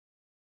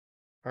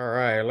All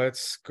right,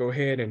 let's go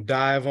ahead and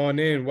dive on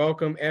in.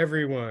 Welcome,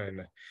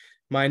 everyone.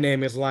 My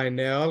name is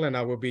Lionel, and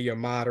I will be your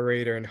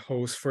moderator and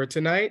host for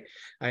tonight.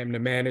 I am the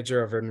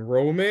manager of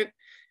enrollment,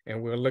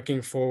 and we're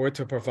looking forward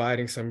to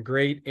providing some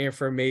great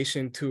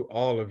information to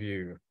all of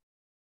you.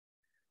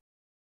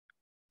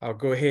 I'll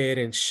go ahead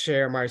and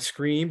share my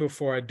screen.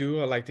 Before I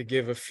do, I'd like to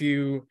give a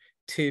few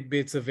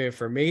tidbits of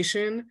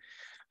information.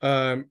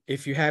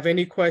 If you have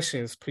any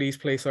questions, please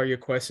place all your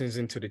questions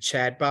into the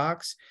chat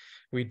box.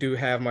 We do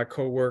have my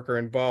coworker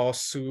and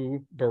boss,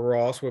 Sue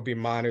Barros, will be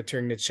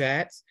monitoring the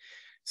chats.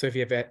 So if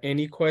you have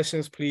any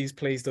questions, please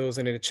place those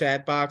into the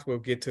chat box. We'll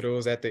get to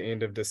those at the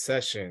end of the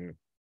session.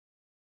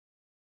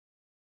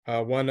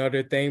 One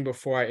other thing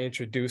before I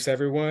introduce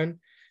everyone,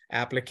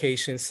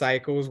 application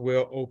cycles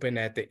will open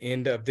at the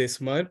end of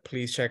this month.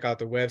 Please check out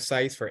the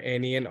websites for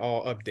any and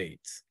all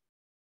updates.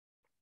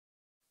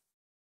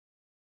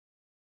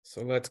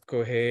 So let's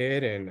go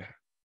ahead and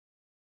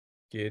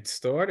get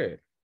started.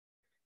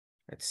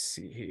 Let's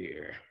see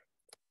here.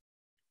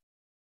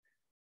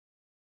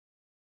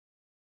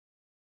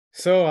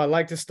 So I'd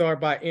like to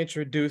start by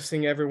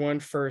introducing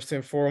everyone first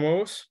and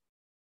foremost.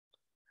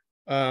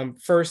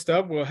 First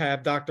up, we'll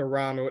have Dr.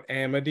 Ronald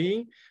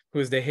Amity, who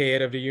is the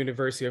head of the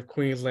University of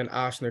Queensland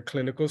Ochsner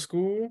Clinical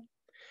School.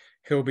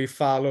 He'll be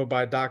followed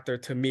by Dr.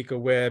 Tamika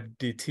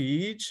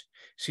Webb-Detige.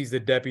 She's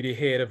the deputy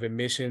head of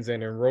admissions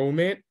and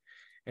enrollment.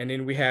 And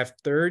then we have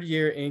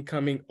third-year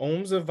incoming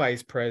OMSA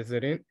vice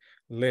president,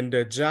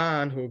 Linda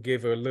John, who will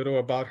give a little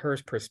about her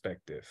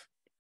perspective.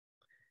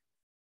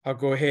 I'll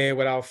go ahead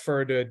without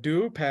further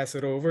ado, pass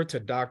it over to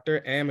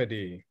Dr.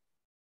 Amity.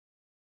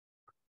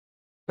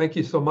 Thank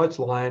you so much,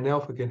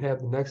 Lionel. If we can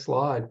have the next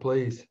slide,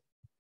 please.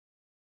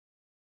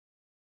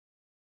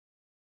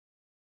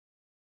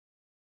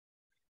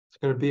 It's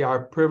going to be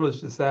our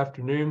privilege this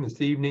afternoon, this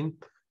evening,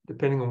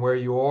 depending on where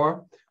you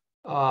are,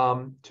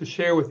 to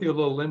share with you a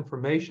little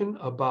information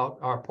about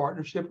our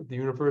partnership with the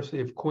University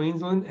of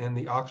Queensland and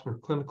the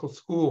Ochsner Clinical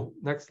School.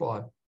 Next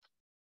slide.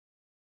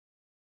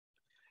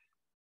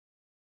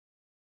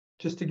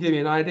 Just to give you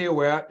an idea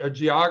where our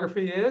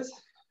geography is,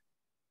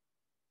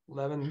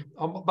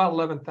 about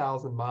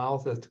 11,000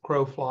 miles as the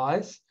crow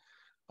flies.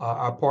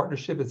 Our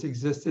partnership has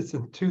existed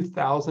since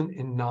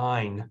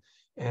 2009.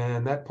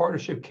 And that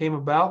partnership came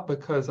about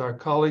because our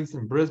colleagues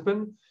in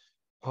Brisbane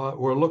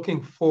were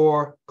looking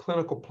for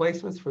clinical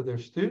placements for their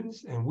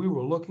students. And we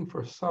were looking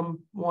for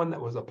someone that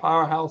was a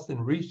powerhouse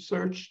in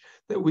research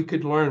that we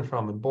could learn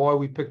from. And boy,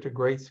 we picked a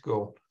great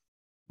school.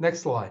 Next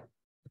slide.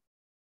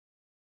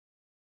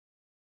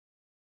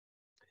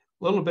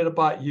 A little bit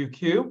about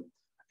UQ.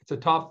 It's a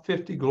top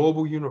 50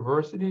 global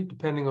university,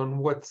 depending on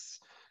what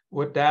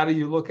data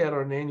you look at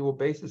on an annual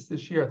basis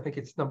this year. I think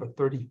it's number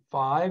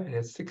 35. It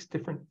has 6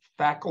 different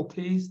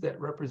faculties that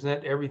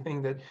represent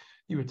everything that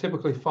you would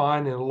typically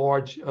find in a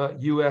large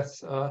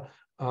U.S.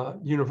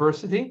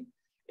 University.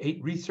 8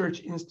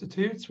 research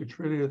institutes, which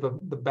really are the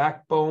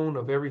backbone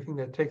of everything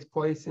that takes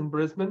place in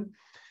Brisbane,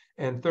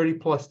 and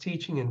 30+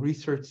 teaching and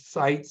research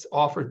sites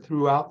offered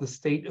throughout the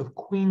state of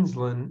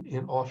Queensland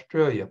in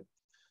Australia.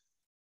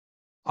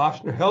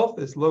 Ochsner Health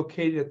is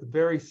located at the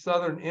very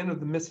southern end of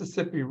the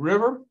Mississippi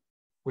River.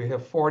 We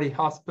have 40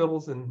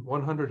 hospitals and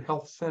 100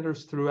 health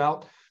centers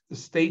throughout the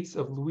states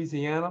of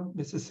Louisiana,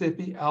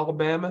 Mississippi,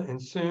 Alabama,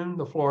 and soon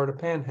the Florida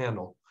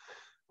Panhandle.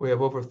 We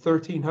have over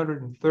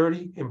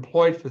 1,330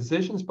 employed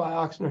physicians by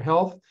Ochsner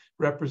Health,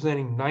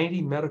 representing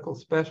 90 medical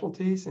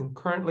specialties. And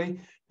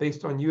currently,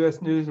 based on U.S.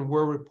 News and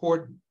World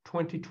Report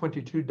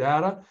 2022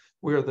 data,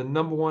 we are the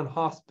 #1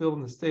 hospital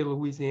in the state of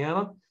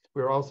Louisiana.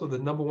 We're also the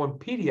 #1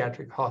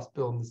 pediatric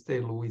hospital in the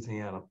state of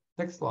Louisiana.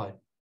 Next slide.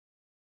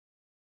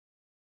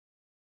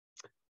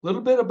 A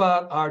little bit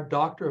about our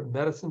Doctor of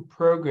Medicine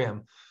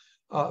program.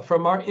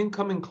 From our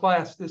incoming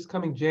class this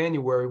coming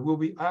January, we'll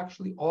be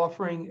actually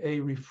offering a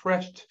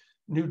refreshed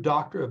new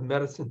Doctor of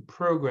Medicine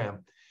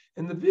program.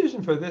 And the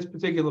vision for this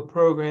particular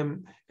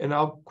program, and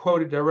I'll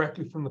quote it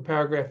directly from the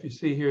paragraph you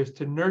see here, is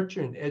to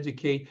nurture and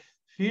educate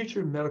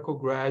future medical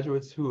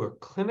graduates who are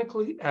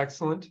clinically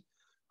excellent,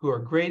 who are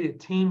great at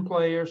team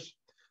players.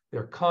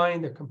 They're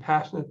kind, they're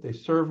compassionate, they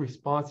serve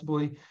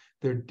responsibly,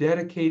 they're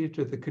dedicated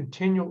to the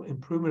continual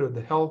improvement of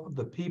the health of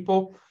the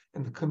people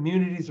and the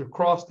communities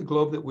across the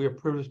globe that we are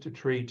privileged to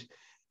treat.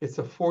 It's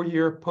a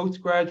 4-year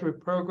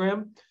postgraduate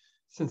program.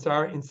 Since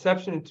our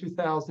inception in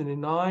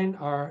 2009,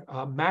 our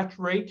match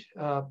rate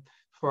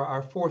for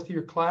our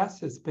 4th-year class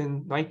has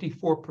been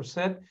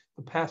 94%.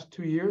 The past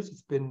 2 years,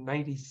 it's been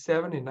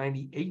 97% and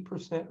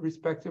 98%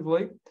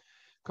 respectively.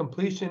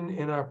 Completion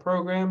in our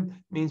program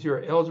means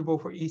you're eligible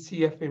for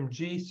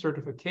ECFMG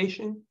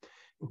certification.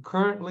 And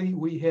currently,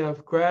 we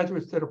have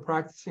graduates that are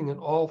practicing in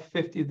all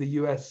 50 of the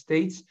U.S.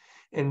 states.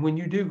 And when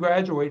you do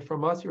graduate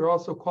from us, you're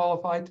also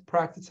qualified to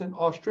practice in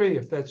Australia,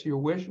 if that's your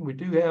wish. And we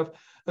do have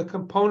a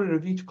component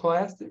of each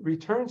class that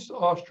returns to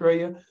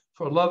Australia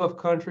for love of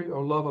country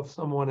or love of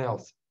someone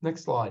else.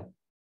 Next slide.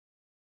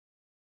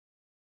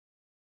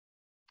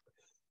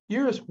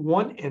 Years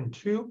 1 and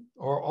 2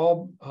 are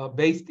all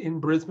based in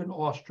Brisbane,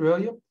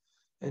 Australia.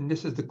 And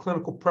this is the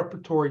clinical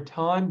preparatory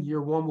time.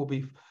 Year 1 will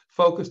be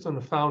focused on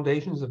the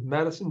foundations of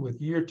medicine,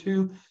 with Year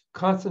 2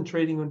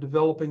 concentrating on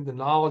developing the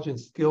knowledge and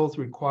skills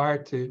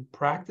required to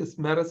practice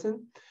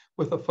medicine,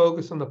 with a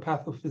focus on the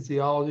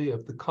pathophysiology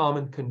of the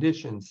common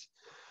conditions.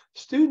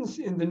 Students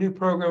in the new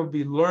program will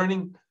be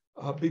learning,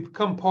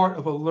 become part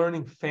of a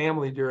learning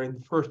family during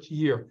the first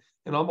year,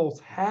 and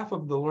almost half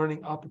of the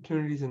learning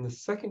opportunities in the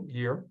second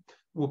year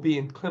will be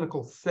in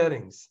clinical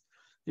settings.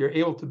 You're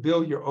able to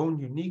build your own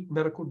unique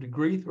medical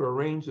degree through a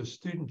range of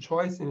student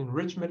choice and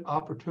enrichment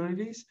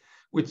opportunities,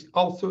 which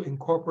also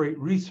incorporate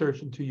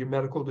research into your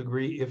medical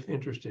degree if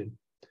interested.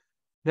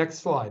 Next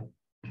slide.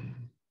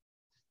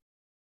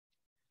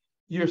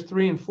 Years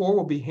 3 and 4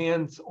 will be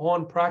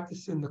hands-on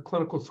practice in the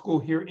clinical school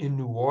here in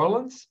New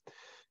Orleans.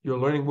 Your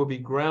learning will be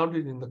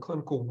grounded in the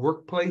clinical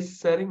workplace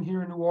setting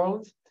here in New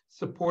Orleans,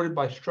 supported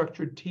by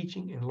structured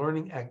teaching and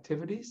learning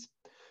activities.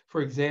 For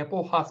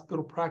example,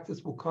 hospital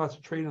practice will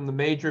concentrate on the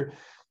major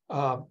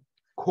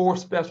core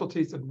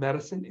specialties of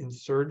medicine and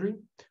surgery.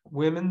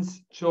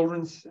 Women's,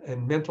 children's,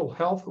 and mental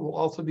health will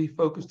also be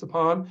focused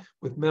upon,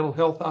 with mental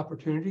health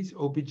opportunities,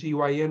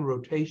 OBGYN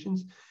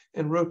rotations,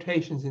 and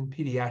rotations in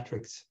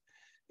pediatrics.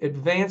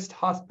 Advanced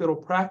hospital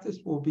practice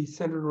will be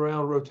centered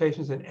around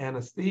rotations in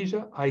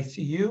anesthesia,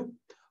 ICU,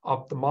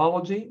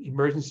 ophthalmology,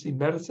 emergency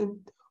medicine,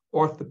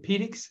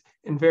 orthopedics,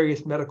 and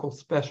various medical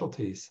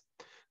specialties.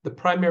 The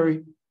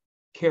primary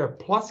Care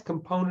Plus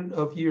component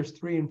of years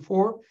 3 and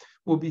 4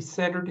 will be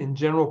centered in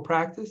general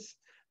practice,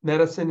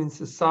 medicine in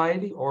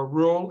society, or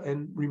rural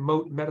and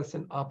remote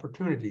medicine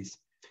opportunities.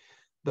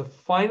 The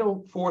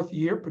final 4th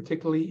year,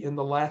 particularly in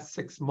the last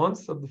 6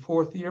 months of the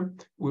 4th year,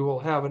 we will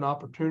have an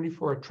opportunity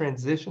for a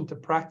transition to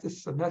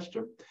practice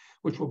semester,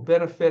 which will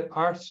benefit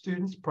our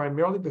students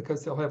primarily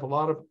because they'll have a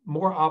lot of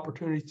more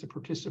opportunities to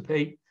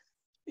participate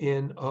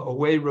in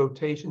away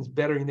rotations,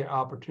 bettering their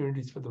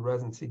opportunities for the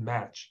residency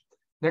match.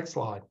 Next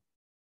slide.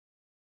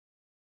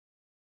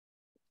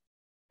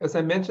 As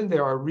I mentioned,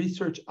 there are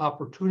research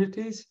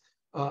opportunities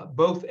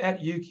both at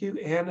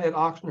UQ and at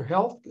Ochsner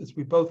Health, as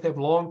we both have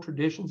long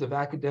traditions of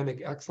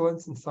academic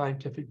excellence and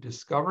scientific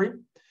discovery.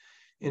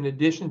 In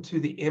addition to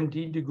the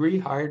MD degree,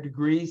 higher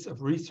degrees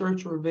of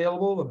research are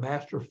available. A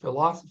Master of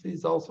Philosophy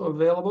is also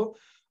available.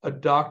 A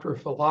Doctor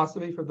of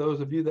Philosophy for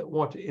those of you that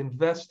want to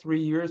invest 3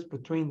 years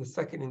between the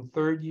 2nd and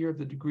 3rd year of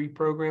the degree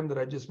program that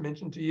I just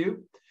mentioned to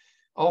you.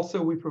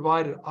 Also, we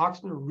provide an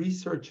Ochsner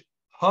Research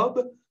Hub,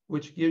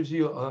 which gives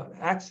you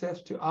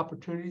access to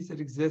opportunities that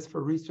exist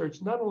for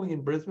research, not only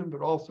in Brisbane,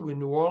 but also in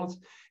New Orleans.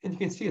 And you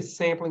can see a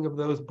sampling of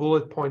those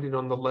bullet pointed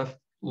on the left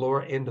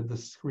lower end of the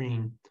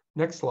screen.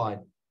 Next slide.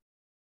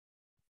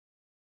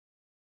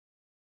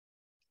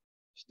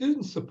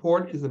 Student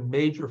support is a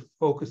major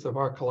focus of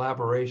our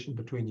collaboration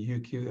between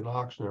UQ and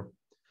Ochsner.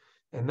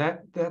 And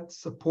that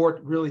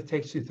support really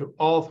takes you through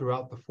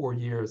throughout the 4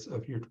 years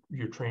of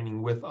your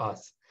training with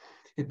us.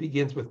 It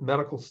begins with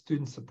medical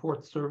student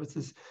support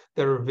services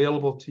that are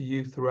available to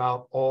you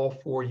throughout all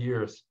 4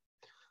 years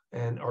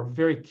and are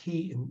very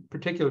key, in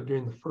particular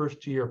during the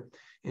first year,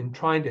 in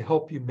trying to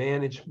help you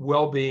manage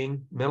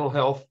well-being, mental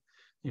health,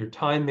 your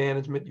time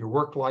management, your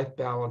work-life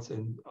balance,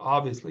 and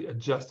obviously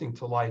adjusting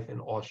to life in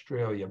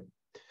Australia.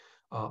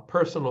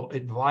 Personal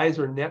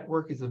advisor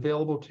network is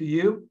available to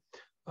you,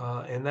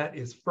 and that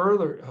is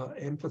further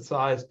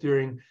emphasized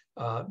during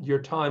your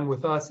time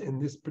with us in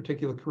this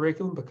particular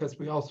curriculum, because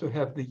we also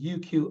have the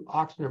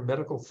UQ-Ochsner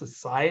Medical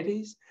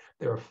Societies.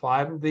 There are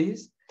 5 of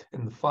these,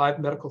 and the 5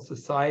 medical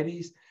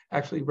societies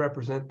actually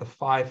represent the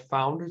 5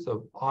 founders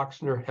of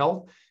Ochsner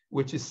Health,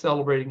 which is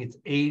celebrating its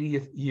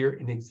 80th year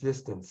in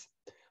existence.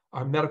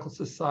 Our medical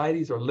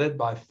societies are led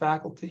by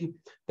faculty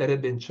that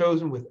have been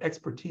chosen with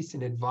expertise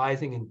in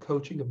advising and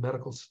coaching of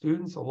medical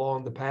students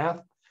along the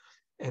path.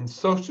 And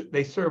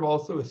they serve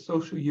also as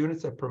social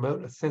units that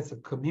promote a sense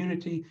of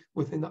community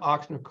within the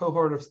Ochsner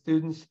cohort of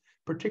students,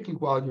 particularly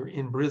while you're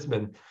in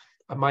Brisbane.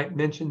 I might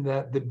mention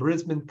that the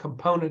Brisbane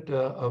component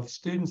of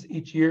students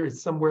each year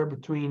is somewhere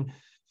between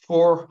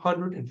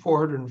 400 and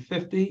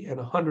 450, and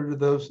 100 of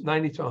those,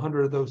 90 to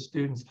 100 of those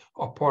students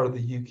are part of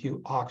the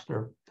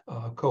UQ-Ochsner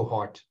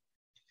cohort.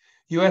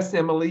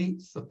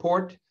 USMLE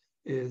support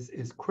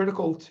is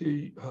critical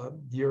to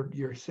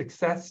your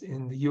success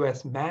in the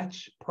US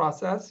match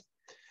process.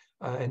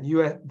 And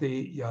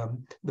the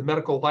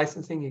medical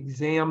licensing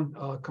exam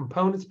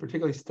components,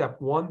 particularly step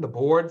 1, the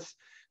boards,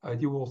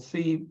 you will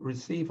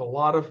receive a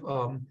lot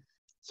of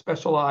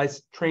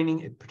specialized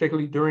training,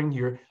 particularly during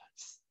your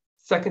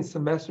 2nd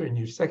semester and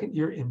your 2nd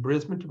year in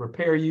Brisbane, to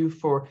prepare you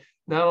for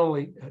not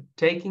only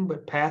taking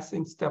but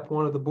passing step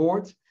 1 of the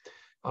boards.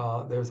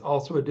 There's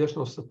also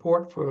additional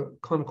support for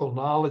clinical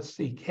knowledge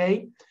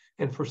CK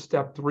and for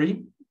step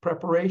 3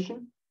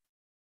 preparation.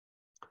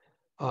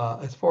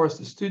 As far as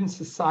the student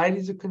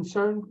societies are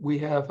concerned, we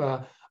have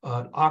an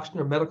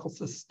Ochsner Medical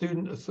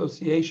Student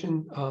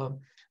Association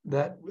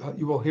that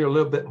you will hear a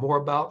little bit more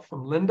about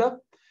from Linda.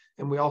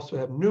 And we also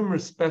have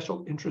numerous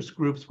special interest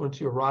groups once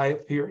you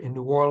arrive here in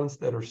New Orleans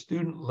that are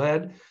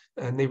student-led,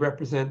 and they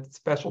represent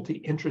specialty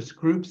interest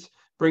groups,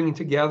 bringing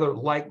together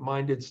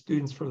like-minded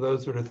students for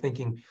those that are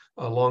thinking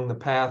along the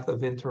path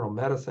of internal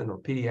medicine or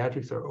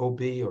pediatrics or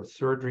OB or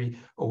surgery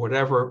or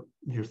whatever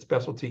your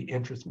specialty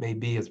interest may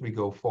be as we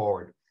go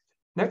forward.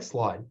 Next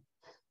slide.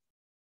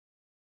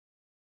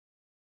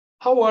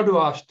 How well do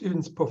our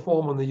students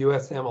perform on the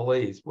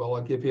USMLEs? Well,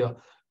 I'll give you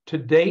to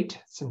date,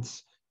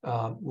 since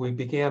we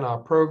began our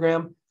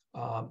program,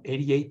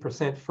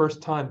 88%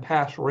 first-time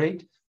pass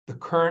rate. The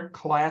current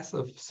class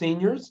of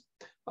seniors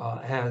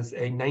has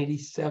a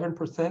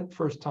 97%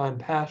 first-time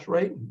pass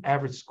rate.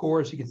 Average score,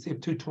 as you can see,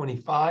 of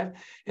 225.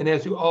 And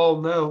as you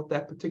all know,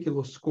 that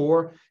particular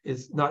score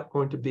is not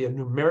going to be a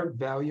numeric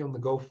value on the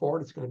go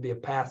forward. It's going to be a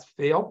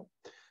pass-fail.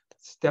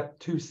 Step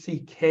 2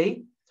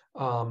 CK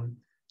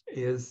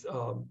is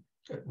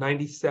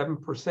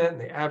 97%.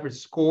 And the average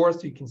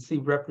scores you can see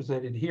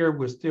represented here.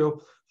 We're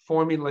still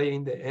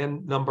formulating the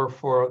end number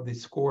for the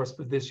scores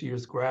for this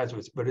year's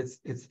graduates, but it's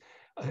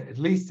at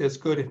least as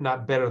good, if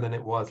not better, than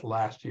it was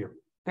last year.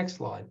 Next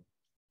slide.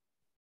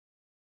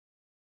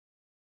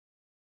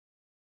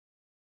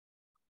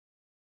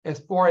 As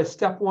far as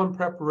step 1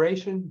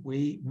 preparation,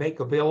 we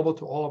make available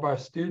to all of our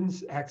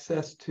students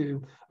access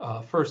to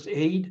first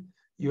aid,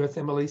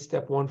 USMLE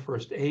step 1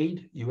 first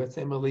aid,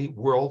 USMLE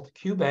World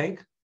Q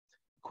Bank,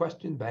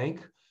 question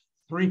bank,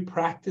 3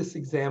 practice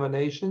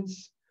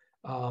examinations,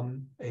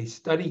 a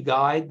study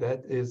guide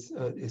that is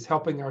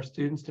helping our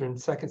students during the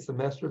second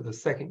semester of the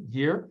second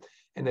year.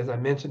 And as I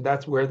mentioned,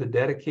 that's where the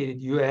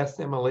dedicated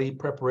USMLE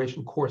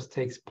preparation course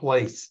takes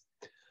place.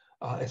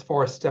 As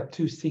far as step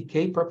 2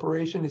 CK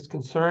preparation is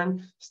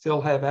concerned, still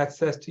have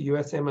access to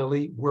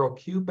USMLE World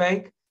Q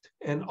Bank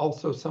and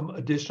also some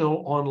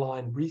additional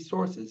online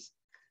resources.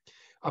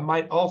 I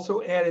might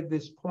also add at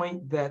this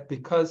point that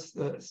because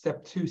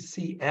step 2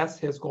 CS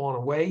has gone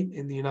away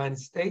in the United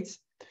States,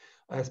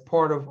 as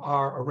part of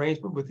our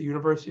arrangement with the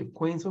University of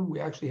Queensland, we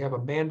actually have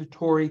a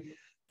mandatory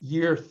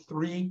year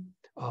 3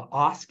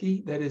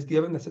 OSCE that is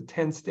given. That's a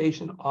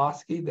 10-station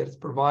OSCE that is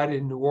provided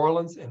in New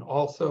Orleans and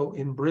also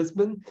in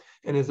Brisbane,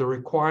 and is a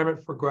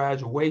requirement for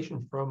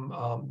graduation from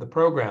the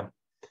program.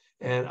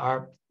 And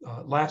our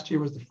last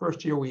year was the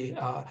first year we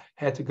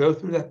had to go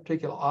through that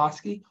particular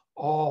OSCE.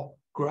 All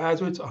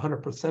graduates,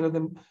 100% of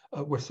them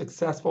were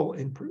successful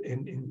in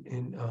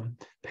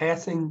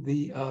passing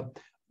the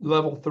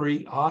level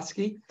 3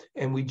 OSCE,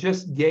 and we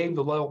just gave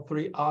the level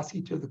 3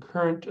 OSCE to the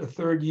current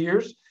third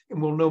years,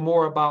 and we'll know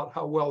more about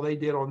how well they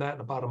did on that in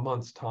about a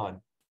month's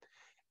time.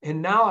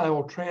 And now I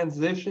will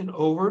transition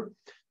over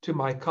to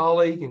my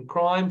colleague in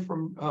crime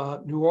from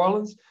New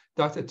Orleans,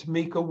 Dr.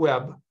 Tamika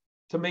Webb.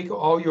 Tamika,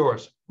 all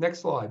yours.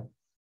 Next slide.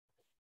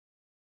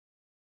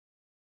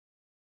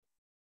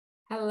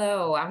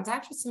 Hello, I'm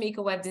Dr.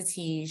 Tamika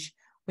Webb-Detige.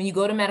 When you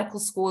go to medical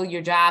school,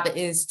 your job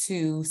is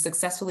to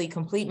successfully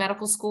complete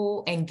medical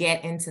school and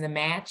get into the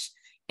match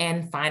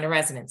and find a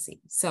residency.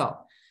 So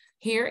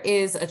here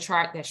is a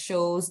chart that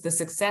shows the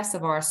success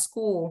of our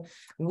school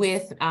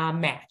with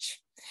match.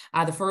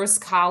 The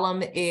first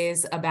column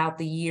is about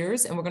the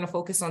years, and we're going to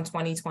focus on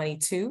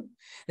 2022.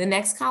 The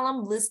next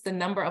column lists the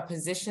number of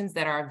positions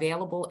that are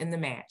available in the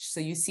match. So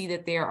you see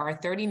that there are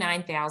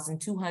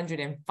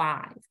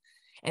 39,205.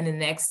 And the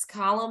next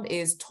column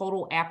is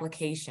total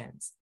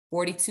applications,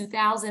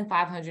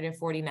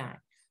 42,549.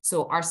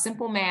 So our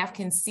simple math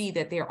can see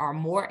that there are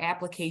more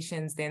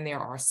applications than there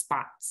are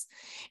spots.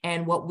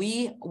 And what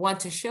we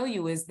want to show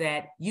you is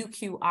that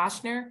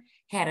UQ-Ochsner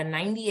had a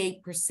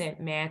 98%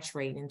 match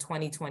rate in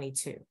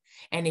 2022.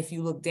 And if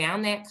you look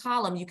down that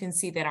column, you can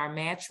see that our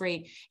match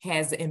rate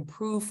has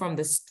improved from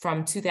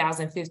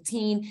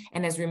 2015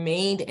 and has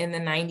remained in the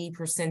 90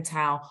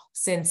 percentile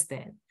since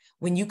then.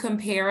 When you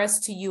compare us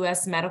to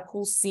U.S.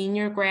 Medical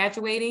senior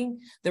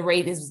graduating, the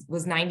rate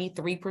was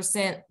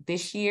 93%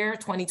 this year,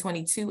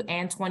 2022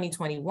 and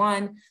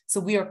 2021. So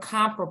we are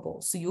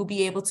comparable. So you'll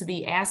be able to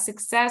be as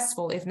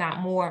successful, if not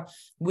more,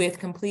 with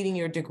completing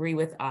your degree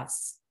with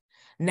us.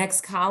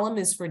 Next column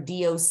is for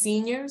DO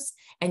seniors,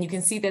 and you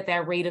can see that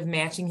that rate of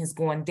matching has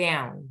gone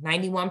down,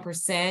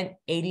 91%,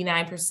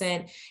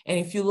 89%, and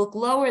if you look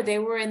lower, they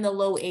were in the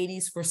low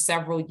 80s for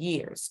several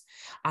years.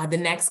 The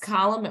next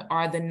column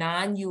are the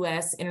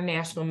non-US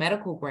international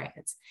medical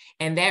grads,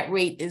 and that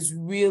rate is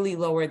really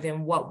lower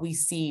than what we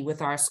see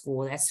with our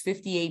school. That's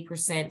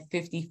 58%,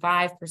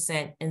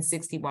 55%, and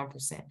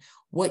 61%.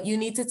 What you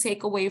need to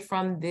take away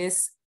from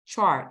this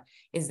chart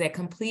is that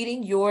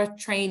completing your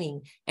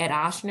training at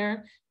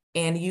Ochsner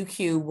and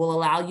UQ will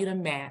allow you to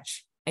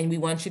match, and we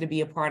want you to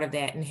be a part of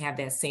that and have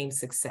that same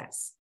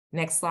success.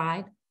 Next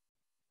slide.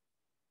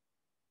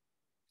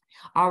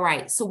 All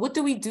right, so what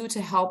do we do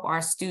to help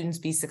our students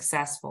be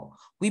successful?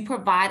 We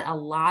provide a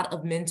lot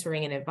of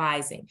mentoring and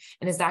advising.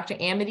 And as Dr.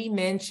 Amity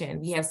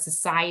mentioned, we have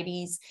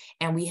societies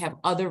and we have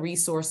other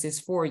resources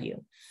for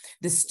you.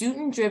 The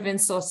student-driven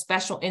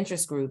special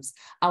interest groups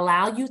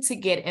allow you to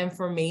get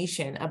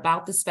information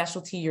about the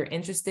specialty you're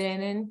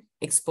interested in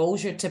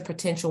exposure to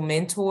potential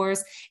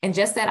mentors, and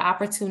just that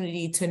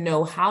opportunity to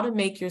know how to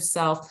make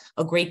yourself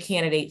a great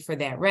candidate for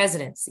that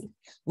residency.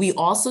 We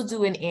also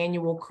do an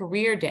annual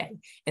career day,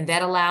 and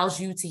that allows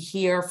you to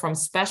hear from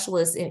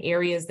specialists in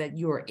areas that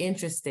you are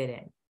interested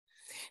in.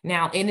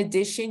 Now, in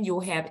addition,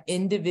 you'll have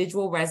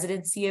individual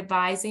residency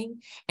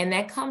advising, and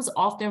that comes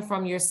often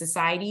from your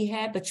society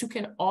head, but you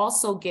can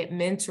also get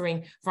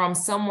mentoring from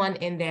someone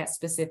in that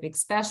specific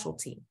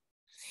specialty.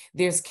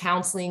 There's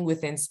counseling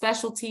within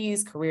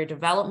specialties, career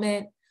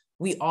development.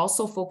 We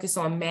also focus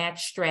on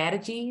match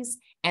strategies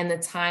and the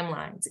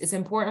timelines. It's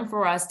important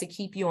for us to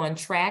keep you on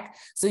track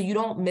so you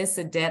don't miss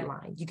a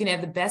deadline. You can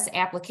have the best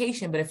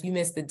application, but if you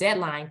miss the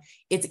deadline,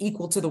 it's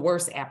equal to the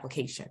worst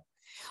application.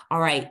 All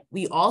right,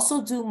 we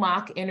also do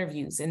mock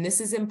interviews, and this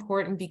is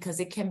important because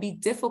it can be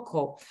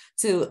difficult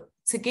to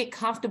get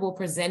comfortable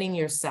presenting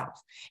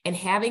yourself, and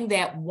having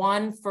that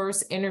one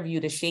first interview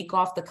to shake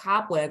off the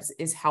cobwebs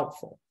is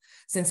helpful.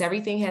 Since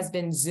everything has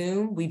been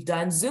Zoom, we've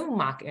done Zoom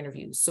mock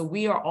interviews. So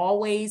we are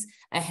always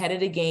ahead of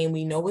the game.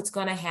 We know what's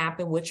going to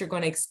happen, what you're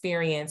going to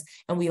experience,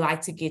 and we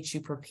like to get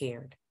you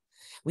prepared.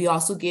 We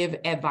also give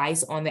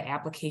advice on the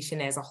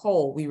application as a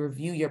whole. We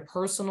review your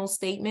personal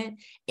statement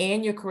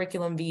and your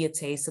curriculum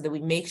vitae so that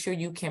we make sure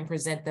you can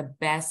present the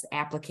best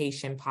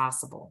application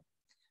possible.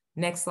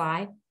 Next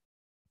slide.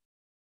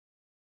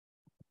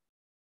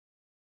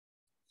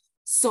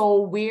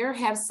 So where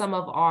have some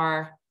of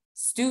our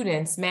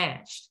students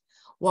matched?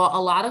 Well,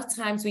 a lot of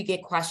times we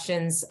get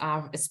questions,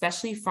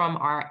 especially from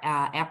our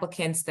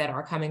applicants that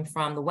are coming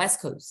from the West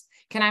Coast.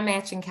 Can I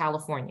match in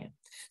California?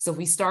 So if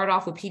we start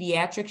off with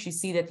pediatrics, you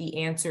see that the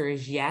answer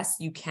is yes,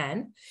 you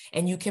can.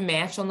 And you can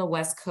match on the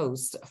West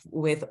Coast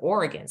with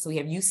Oregon. So we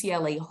have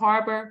UCLA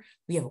Harbor,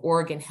 we have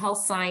Oregon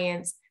Health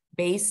Science,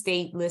 Bay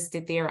State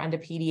listed there under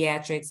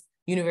pediatrics,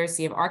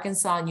 University of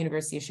Arkansas, and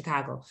University of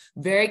Chicago.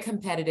 Very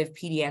competitive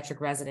pediatric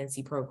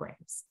residency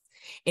programs.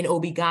 In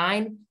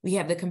OB-GYN, we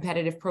have the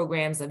competitive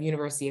programs of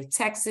University of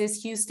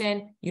Texas,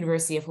 Houston,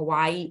 University of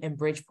Hawaii, and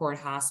Bridgeport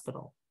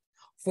Hospital.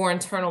 For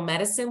internal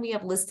medicine, we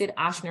have listed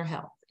Ochsner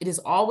Health. It is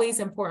always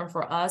important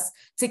for us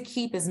to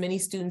keep as many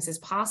students as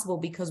possible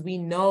because we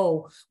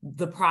know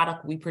the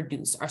product we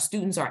produce. Our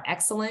students are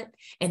excellent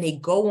and they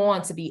go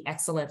on to be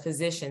excellent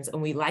physicians,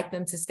 and we like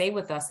them to stay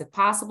with us if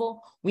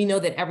possible. We know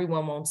that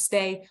everyone won't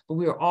stay, but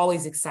we are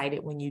always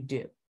excited when you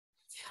do.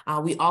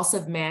 We also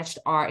have matched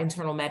our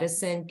internal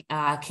medicine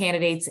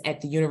candidates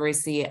at the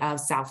University of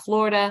South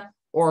Florida,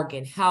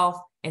 Oregon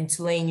Health, and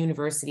Tulane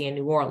University in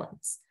New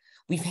Orleans.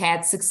 We've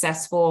had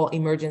successful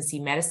emergency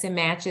medicine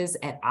matches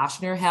at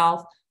Ochsner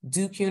Health,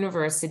 Duke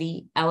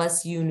University,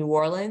 LSU New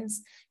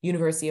Orleans,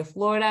 University of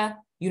Florida,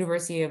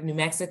 University of New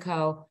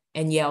Mexico,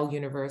 and Yale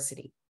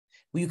University.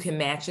 You can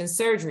match in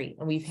surgery,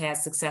 and we've had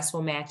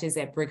successful matches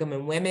at Brigham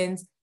and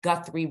Women's,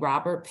 Guthrie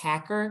Robert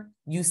Packer,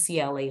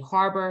 UCLA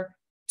Harbor,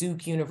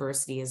 Duke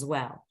University as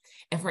well.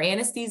 And for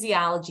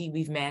anesthesiology,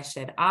 we've matched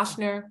at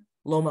Ochsner,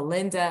 Loma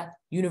Linda,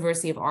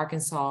 University of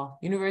Arkansas,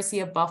 University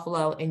of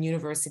Buffalo, and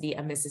University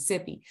of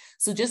Mississippi.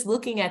 So just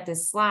looking at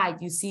this slide,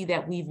 you see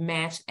that we've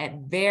matched at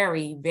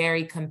very,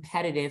 very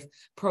competitive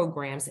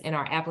programs, and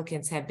our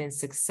applicants have been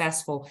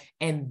successful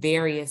in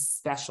various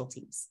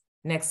specialties.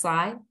 Next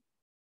slide.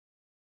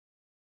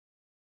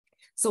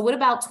 So what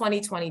about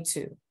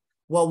 2022?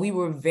 Well, we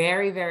were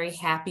very, very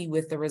happy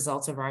with the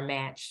results of our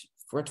match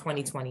for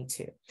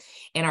 2022.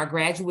 And our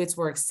graduates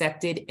were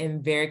accepted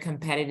in very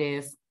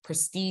competitive,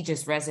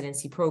 prestigious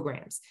residency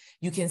programs.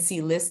 You can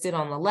see listed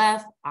on the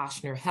left,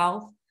 Ochsner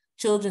Health,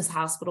 Children's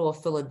Hospital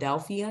of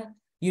Philadelphia,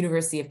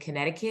 University of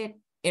Connecticut,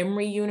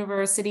 Emory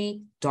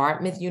University,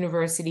 Dartmouth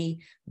University,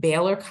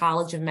 Baylor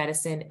College of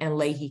Medicine, and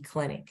Leahy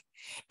Clinic.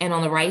 And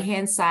on the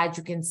right-hand side,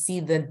 you can see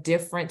the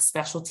different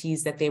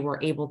specialties that they were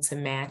able to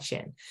match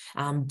in.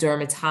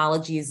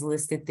 Dermatology is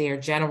listed there,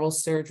 general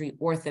surgery,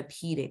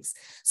 orthopedics.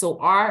 So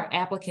our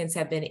applicants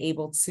have been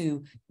able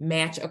to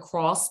match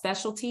across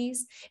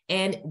specialties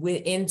and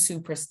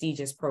into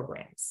prestigious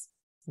programs.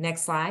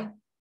 Next slide.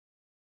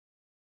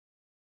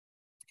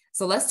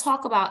 So let's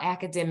talk about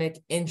academic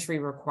entry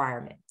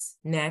requirements.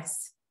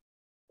 Next.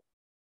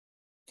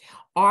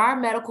 Our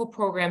medical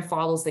program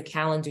follows the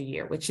calendar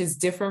year, which is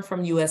different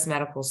from U.S.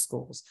 medical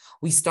schools.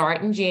 We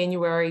start in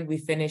January, we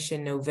finish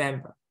in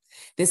November.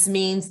 This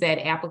means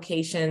that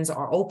applications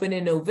are open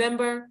in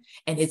November,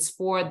 and it's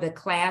for the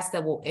class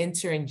that will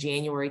enter in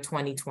January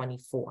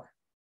 2024.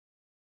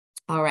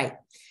 All right.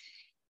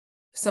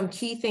 Some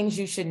key things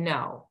you should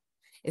know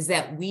is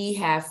that we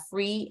have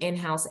free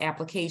in-house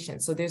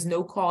applications. So there's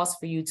no cost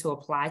for you to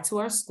apply to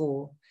our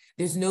school.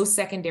 There's no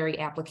secondary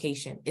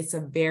application. It's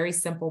a very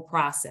simple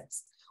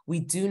process. We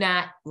do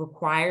not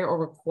require or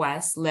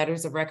request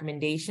letters of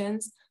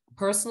recommendations,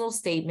 personal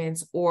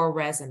statements, or a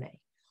resume.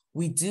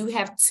 We do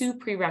have 2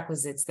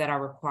 prerequisites that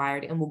are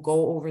required, and we'll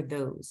go over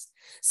those.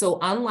 So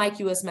unlike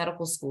U.S.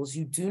 medical schools,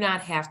 you do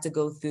not have to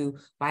go through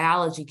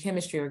biology,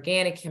 chemistry,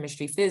 organic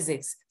chemistry,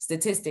 physics,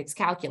 statistics,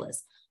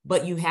 calculus,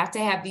 but you have to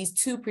have these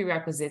 2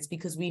 prerequisites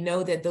because we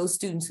know that those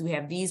students who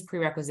have these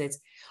prerequisites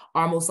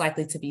are most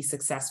likely to be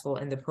successful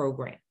in the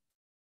program.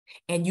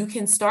 And you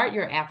can start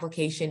your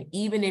application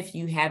even if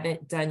you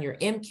haven't done your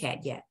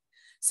MCAT yet.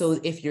 So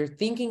if you're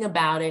thinking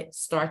about it,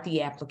 start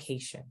the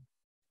application.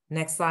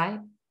 Next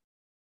slide.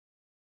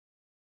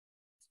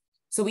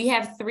 So we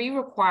have 3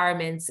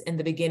 requirements in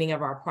the beginning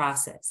of our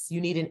process.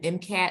 You need an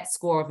MCAT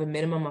score of a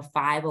minimum of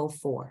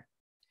 504.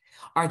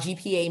 Our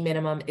GPA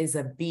minimum is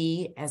a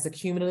B as a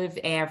cumulative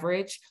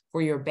average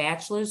for your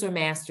bachelor's or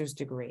master's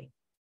degree.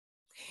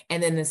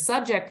 And then the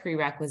subject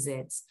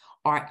prerequisites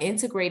are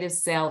integrative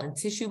cell and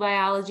tissue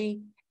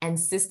biology and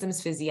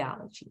systems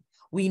physiology.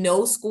 We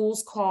know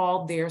schools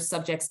call their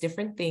subjects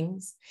different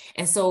things.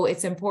 And so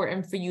it's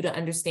important for you to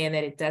understand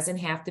that it doesn't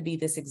have to be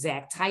this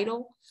exact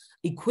title.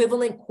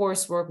 Equivalent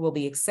coursework will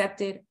be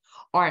accepted.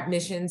 Our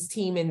admissions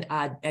team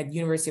at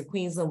University of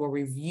Queensland will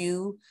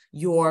review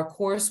your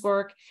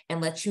coursework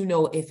and let you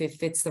know if it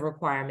fits the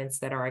requirements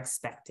that are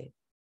expected.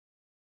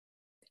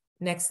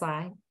 Next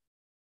slide.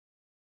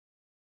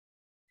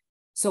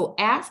 So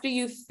after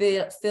you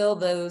fill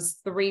those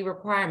 3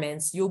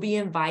 requirements, you'll be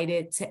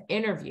invited to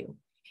interview.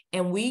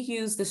 And we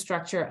use the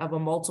structure of a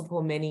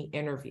multiple mini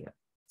interview.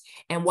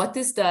 And what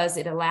this does,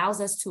 it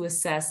allows us to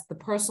assess the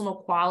personal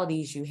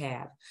qualities you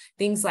have,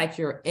 things like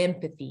your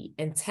empathy,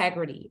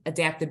 integrity,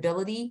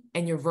 adaptability,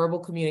 and your verbal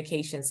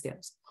communication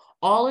skills.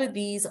 All of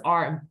these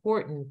are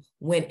important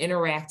when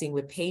interacting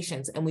with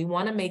patients, and we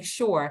want to make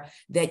sure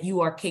that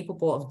you are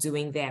capable of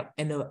doing that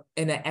in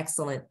an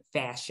excellent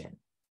fashion.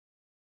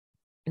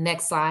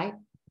 Next slide.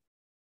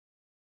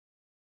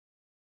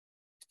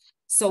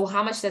 So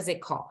how much does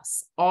it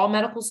cost? All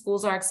medical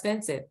schools are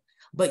expensive,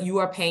 but you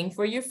are paying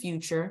for your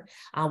future.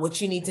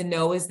 What you need to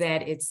know is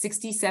that it's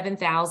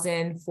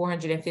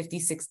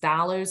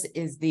 $67,456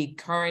 is the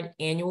current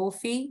annual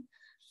fee,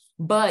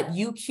 but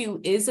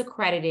UQ is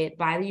accredited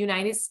by the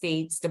United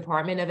States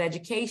Department of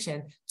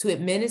Education to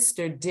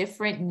administer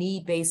different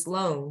need-based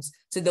loans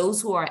to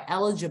those who are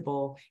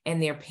eligible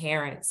and their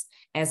parents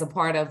as a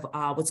part of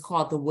what's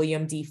called the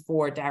William D.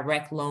 Ford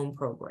Direct Loan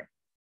Program.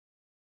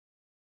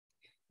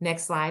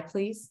 Next slide,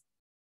 please.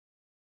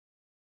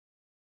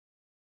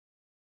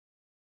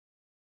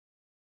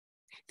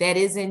 That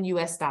is in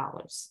US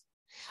dollars.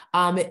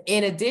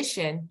 In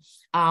addition,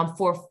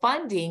 for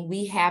funding,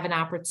 we have an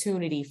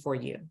opportunity for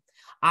you.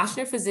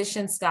 Ochsner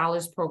Physician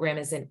Scholars Program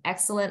is an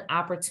excellent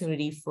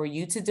opportunity for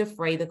you to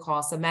defray the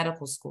cost of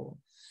medical school.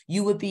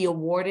 You would be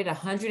awarded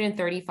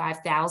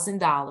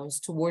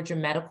 $135,000 towards your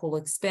medical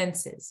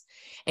expenses.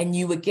 And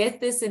you would get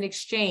this in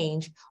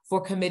exchange for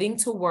committing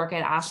to work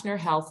at Ochsner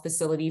Health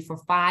Facility for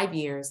 5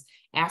 years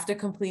after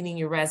completing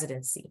your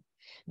residency.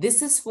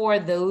 This is for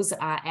those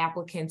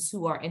applicants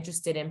who are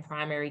interested in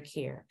primary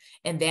care,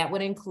 and that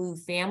would include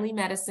family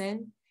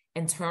medicine,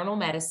 internal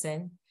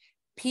medicine,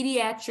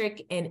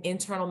 pediatric and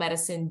internal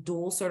medicine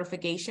dual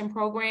certification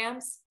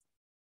programs,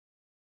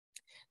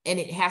 and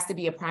it has to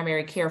be a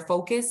primary care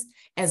focus,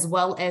 as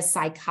well as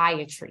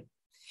psychiatry.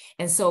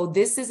 And so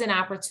this is an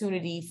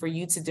opportunity for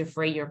you to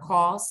defray your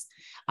costs.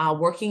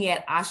 Working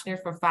at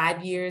Ochsner for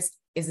 5 years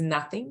is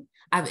nothing.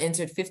 I've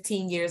entered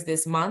 15 years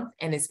this month,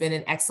 and it's been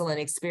an excellent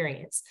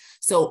experience.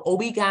 So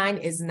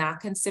OB-GYN is not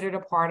considered a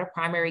part of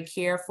primary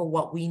care for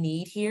what we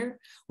need here.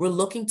 We're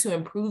looking to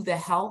improve the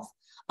health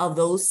of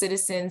those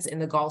citizens in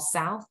the Gulf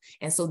South.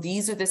 And so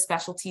these are the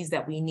specialties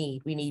that we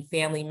need. We need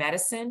family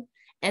medicine,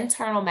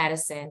 internal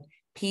medicine,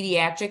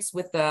 pediatrics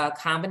with the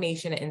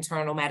combination of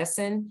internal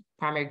medicine,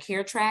 primary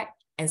care track,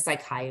 and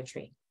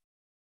psychiatry.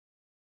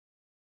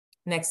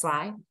 Next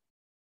slide.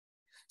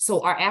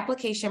 So our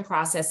application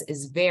process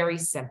is very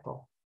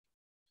simple.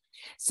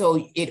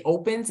 So it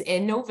opens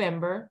in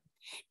November,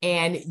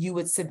 and you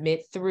would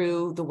submit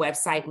through the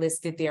website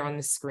listed there on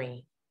the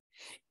screen.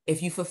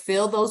 If you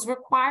fulfill those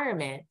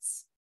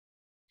requirements,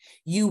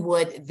 you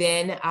would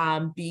then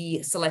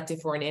be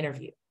selected for an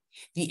interview.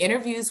 The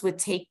interviews would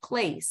take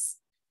place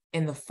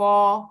in the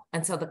fall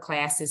until the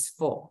class is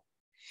full.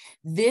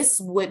 This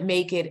would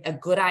make it a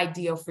good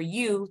idea for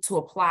you to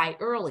apply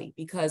early,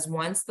 because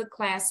once the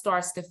class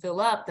starts to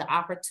fill up, the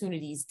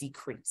opportunities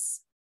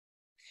decrease.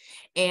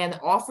 And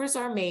offers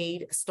are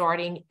made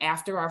starting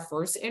after our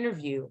first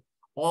interview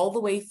all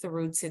the way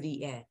through to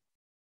the end.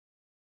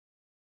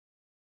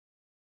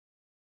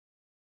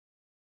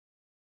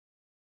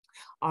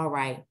 All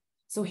right,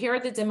 so here are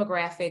the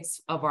demographics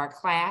of our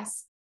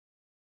class.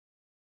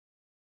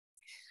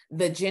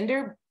 The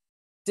gender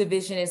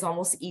division is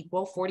almost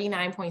equal,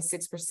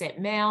 49.6%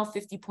 male,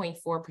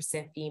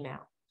 50.4%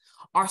 female.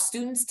 Our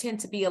students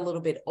tend to be a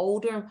little bit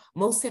older.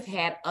 Most have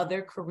had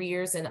other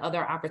careers and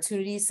other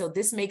opportunities. So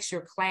this makes your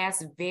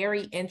class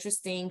very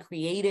interesting,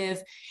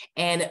 creative,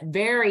 and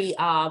very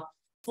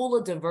full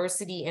of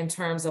diversity in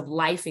terms of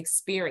life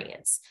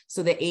experience.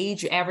 So the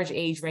average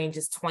age range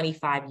is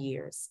 25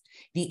 years.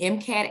 The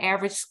MCAT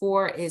average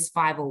score is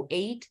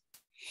 508.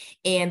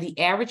 And the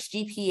average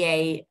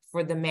GPA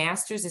for the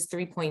master's is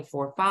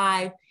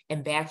 3.45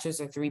 and bachelor's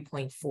are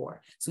 3.4.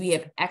 So we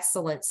have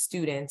excellent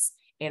students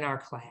in our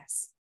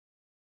class.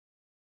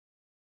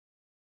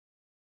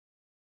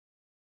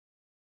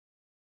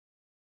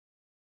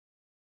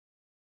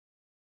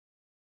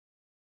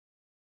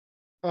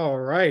 All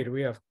right,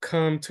 we have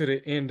come to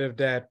the end of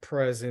that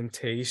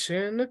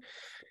presentation.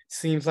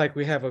 Seems like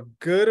we have a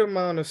good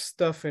amount of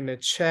stuff in the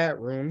chat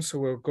room, so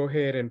we'll go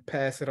ahead and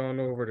pass it on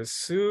over to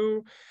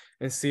Sue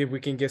and see if we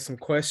can get some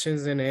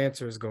questions and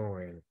answers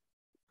going.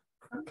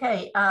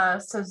 Okay,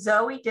 so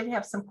Zoe did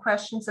have some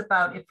questions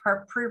about if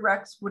her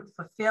prereqs would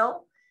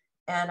fulfill.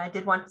 And I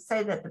did want to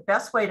say that the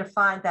best way to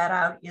find that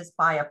out is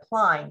by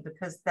applying,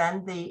 because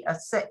then the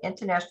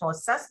international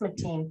assessment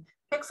team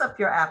picks up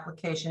your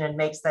application and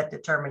makes that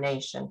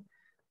determination.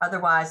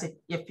 Otherwise,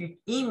 if you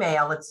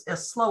email, it's a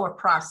slower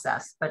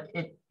process, but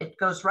it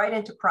goes right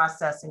into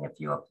processing if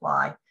you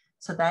apply.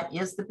 So that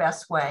is the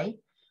best way.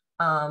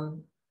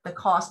 The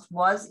cost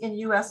was in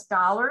US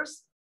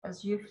dollars,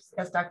 as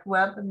Dr.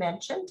 Webb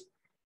mentioned.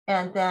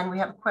 And then we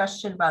have a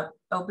question about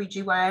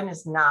OBGYN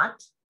is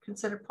not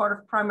considered part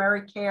of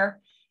primary care.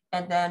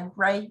 And then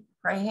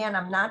Rayhan,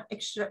 I'm not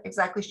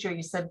exactly sure,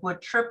 you said,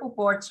 would triple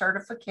board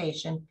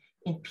certification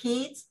in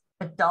peds,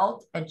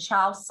 adult, and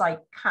child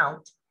psych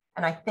count?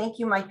 And I think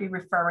you might be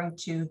referring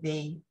to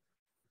the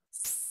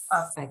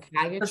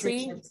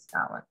psychiatry.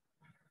 Scholar.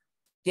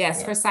 Yes,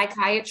 Yeah. for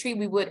psychiatry,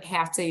 we would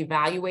have to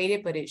evaluate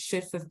it, but it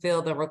should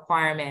fulfill the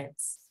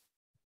requirements.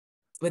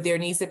 But there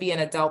needs to be an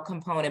adult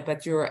component,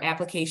 but your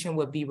application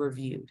would be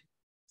reviewed.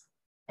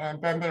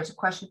 And then there's a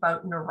question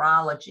about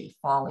neurology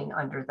falling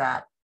under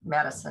that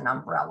medicine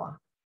umbrella.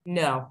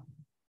 No,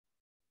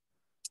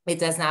 it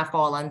does not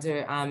fall under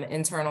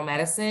internal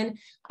medicine,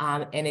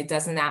 and it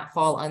does not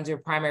fall under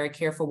primary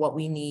care for what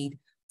we need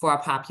for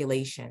our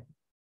population.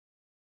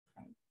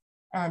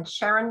 And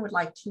Sharon would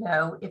like to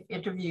know if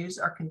interviews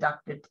are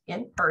conducted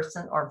in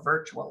person or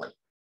virtually.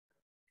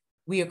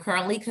 We are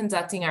currently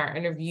conducting our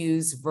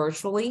interviews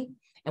virtually,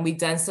 and we've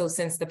done so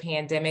since the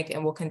pandemic,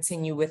 and we'll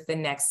continue with the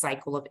next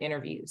cycle of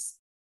interviews.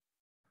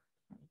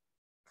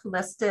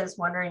 Callista is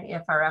wondering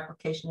if our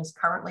application is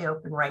currently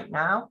open right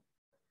now.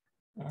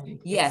 And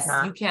yes,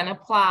 you can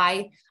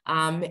apply,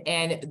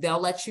 and they'll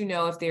let you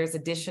know if there's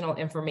additional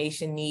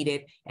information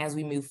needed as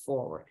we move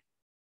forward.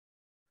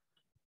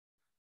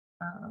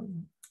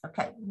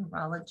 Okay,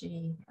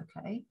 neurology,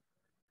 okay.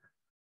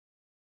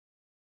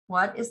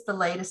 What is the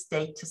latest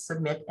date to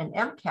submit an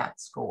MCAT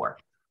score?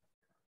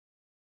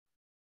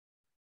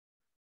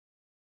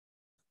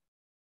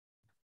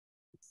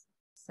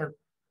 So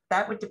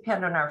that would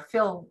depend on our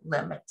fill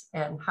limit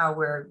and how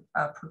we're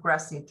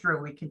progressing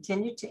through. We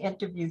continue to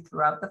interview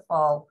throughout the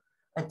fall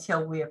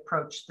until we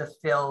approach the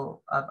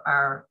fill of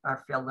our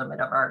fill limit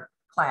of our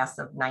class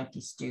of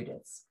 90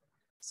 students.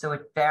 So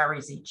it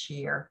varies each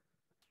year.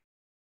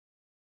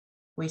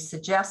 We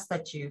suggest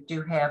that you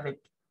do have it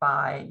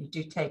by, you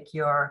do take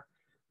your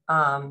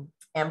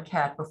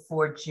MCAT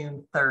before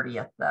June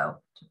 30th, though,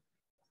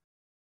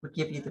 would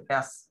give you the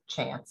best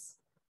chance.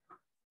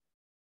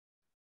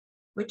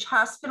 Which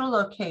hospital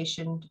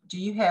location do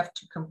you have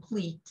to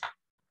complete?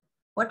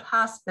 What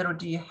hospital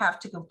do you have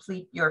to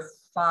complete your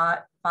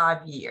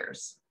five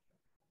years?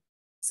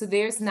 So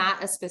there's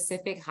not a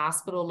specific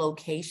hospital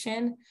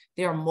location.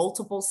 There are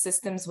multiple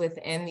systems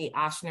within the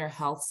Ochsner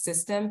Health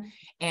system,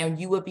 and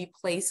you would be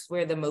placed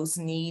where the most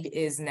need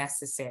is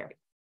necessary.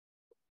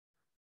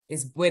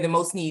 Is where the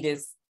most need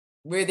is,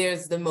 where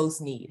there's the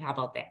most need. How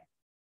about that?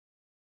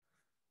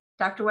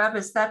 Dr. Webb,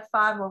 is that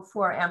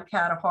 504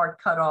 MCAT a hard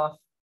cutoff?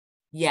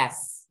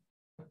 Yes.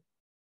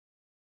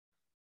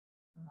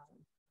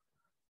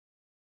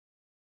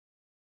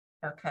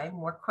 Okay,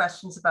 more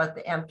questions about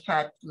the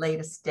MCAT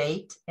latest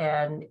date.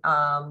 And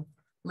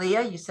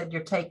Leah, you said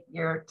you're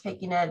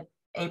taking it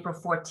April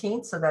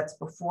 14th, so that's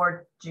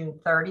before June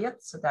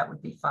 30th, so that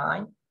would be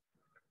fine.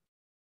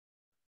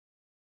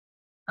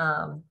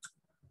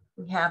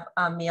 We have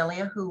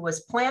Amelia, who was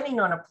planning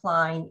on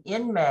applying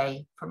in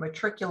May for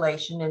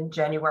matriculation in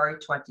January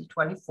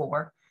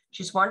 2024.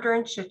 She's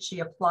wondering, should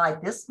she apply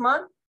this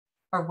month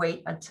or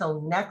wait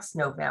until next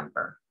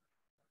November?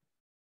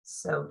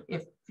 So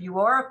if you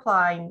are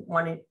applying,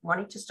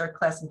 wanting to start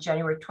class in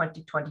January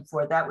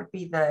 2024, that would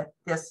be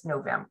this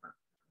November.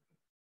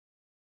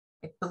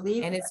 I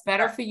believe. And it's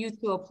better for you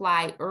to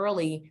apply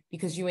early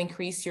because you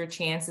increase your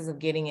chances of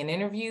getting an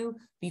interview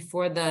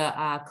before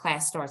the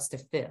class starts to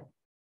fill.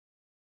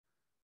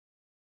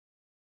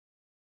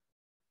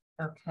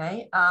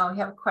 Okay, we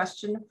have a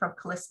question from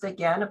Callista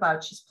again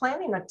about she's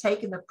planning on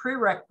taking the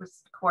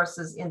prerequisite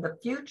courses in the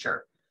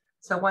future.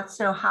 So wants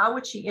to know, how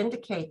would she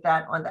indicate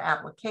that on the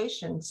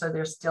application so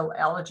they're still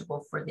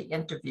eligible for the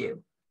interview?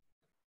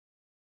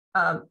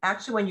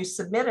 Actually, when you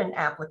submit an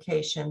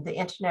application, the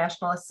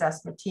international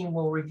assessment team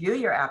will review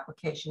your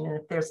application. And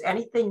if there's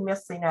anything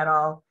missing at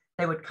all,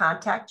 they would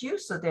contact you.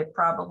 So they'd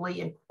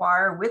probably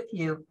inquire with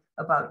you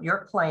about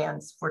your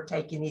plans for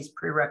taking these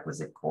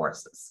prerequisite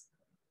courses.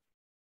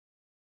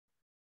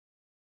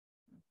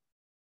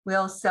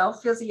 Will cell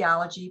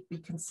physiology be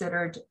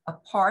considered a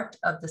part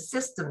of the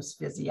systems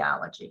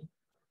physiology?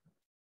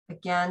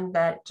 Again,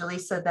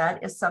 Jaleesa,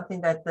 that is something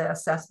that the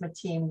assessment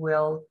team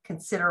will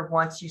consider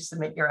once you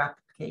submit your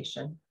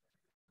application.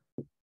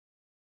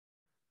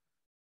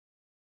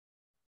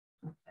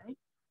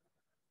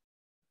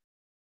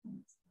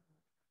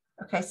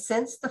 Okay,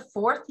 since the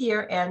fourth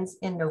year ends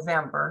in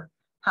November,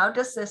 how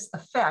does this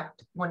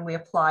affect when we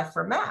apply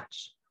for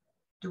match?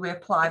 Do we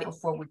apply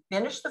before we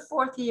finish the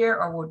fourth year,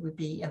 or would we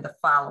be in the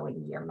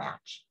following year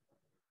match?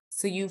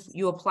 So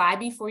you apply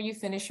before you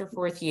finish your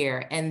fourth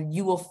year, and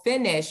you will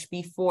finish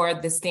before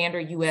the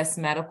standard U.S.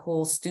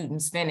 medical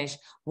students finish.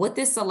 What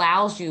this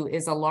allows you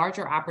is a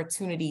larger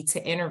opportunity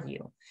to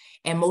interview.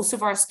 And most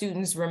of our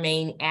students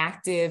remain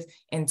active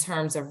in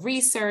terms of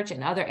research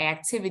and other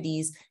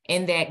activities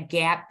in that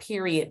gap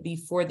period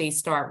before they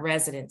start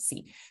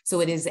residency. So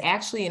it is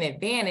actually an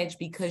advantage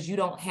because you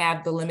don't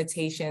have the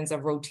limitations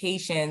of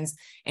rotations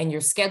and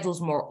your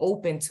schedule's more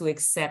open to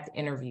accept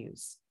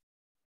interviews.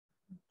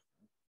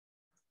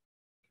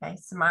 Okay,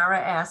 Samara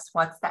asks,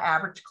 what's the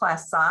average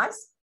class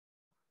size?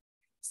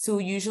 So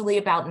usually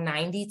about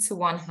 90 to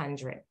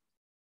 100.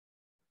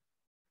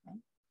 Okay.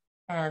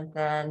 And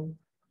then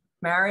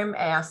Miriam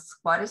asks,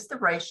 what is the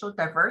racial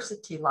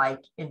diversity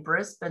like in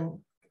Brisbane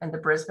and the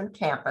Brisbane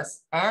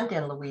campus and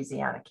in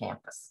Louisiana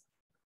campus?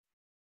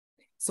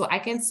 So I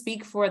can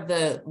speak for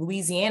the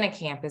Louisiana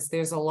campus.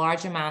 There's a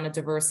large amount of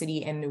diversity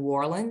in New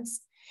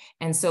Orleans.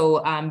 And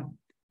so,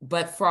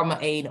 but from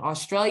an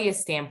Australia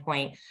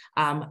standpoint,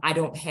 I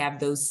don't have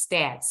those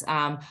stats.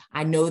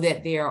 I know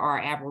that there are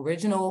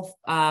Aboriginal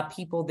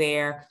people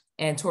there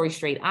and Torres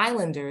Strait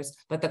Islanders,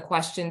 but the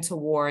question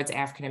towards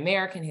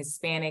African-American,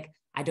 Hispanic,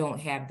 I don't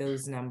have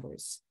those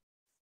numbers.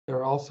 There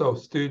are also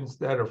students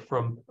that are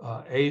from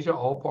Asia,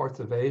 all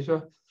parts of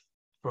Asia,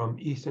 from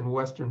east and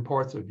western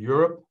parts of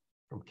Europe,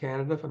 from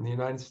Canada, from the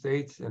United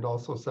States, and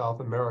also South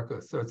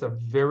America. So it's a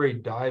very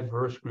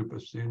diverse group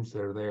of students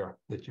that are there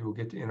that you will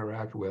get to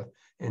interact with.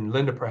 And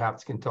Linda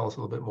perhaps can tell us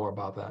a little bit more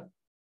about that.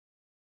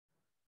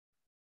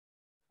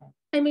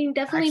 I mean,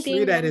 definitely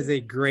Actually, that is a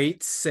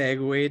great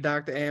segue,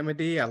 Dr.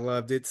 Amity. I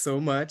loved it so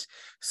much.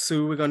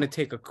 Sue, we're going to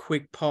take a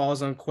quick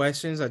pause on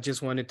questions. I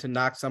just wanted to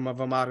knock some of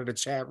them out of the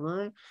chat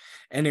room.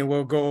 And then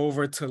we'll go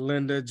over to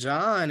Linda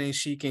John, and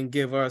she can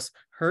give us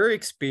her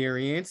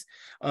experience.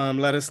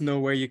 Let us know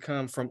where you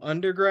come from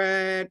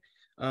undergrad,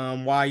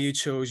 why you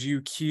chose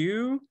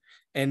UQ,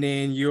 and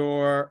then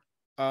your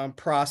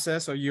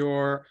process or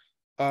your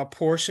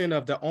portion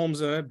of the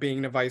OMSA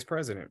being the vice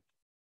president.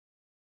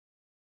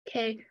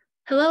 Okay.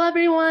 Hello,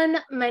 everyone.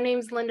 My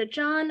name's Linda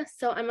John.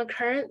 So I'm a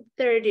current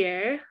third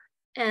year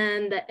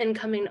and the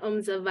incoming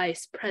OMSA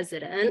vice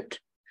president.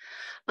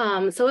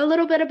 So a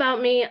little bit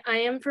about me. I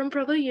am from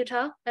Provo,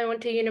 Utah. I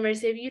went to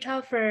University of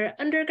Utah for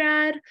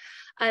undergrad.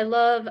 I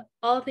love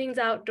all things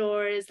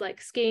outdoors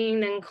like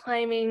skiing and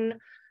climbing.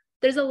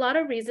 There's a lot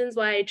of reasons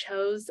why I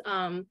chose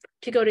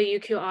to go to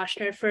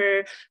UQ-Ochsner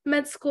for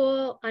med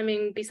school. I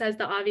mean, besides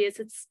the obvious,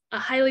 it's a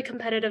highly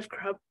competitive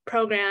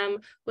program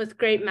with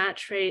great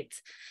match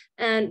rates.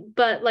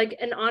 But like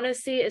in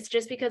honesty, it's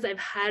just because I've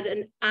had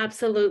an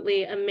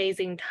absolutely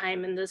amazing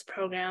time in this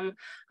program.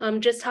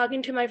 Just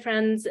talking to my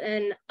friends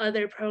in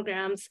other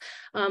programs,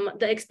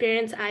 the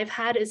experience I've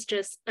had is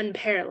just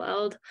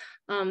unparalleled.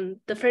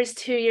 The first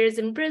 2 years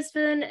in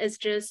Brisbane is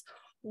just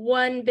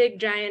one big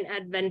giant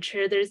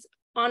adventure. There's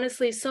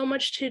honestly so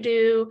much to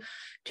do,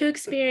 to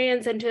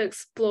experience, and to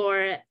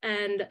explore.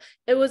 And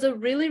it was a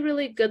really,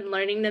 really good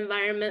learning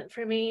environment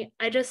for me.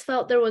 I just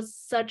felt there was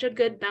such a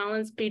good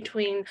balance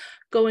between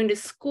going to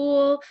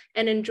school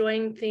and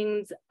enjoying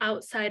things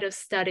outside of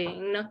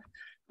studying.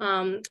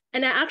 And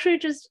I actually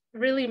just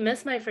really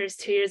missed my first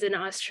 2 years in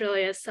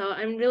Australia. So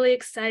I'm really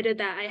excited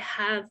that I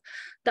have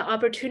the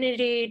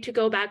opportunity to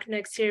go back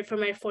next year for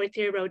my fourth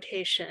year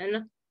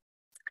rotation.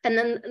 And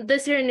then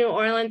this year in New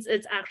Orleans,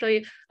 it's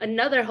actually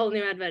another whole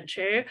new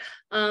adventure.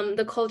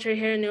 The culture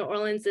here in New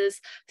Orleans is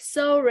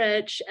so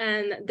rich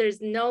and there's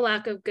no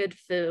lack of good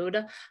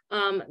food.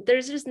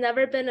 There's just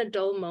never been a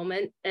dull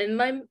moment in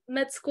my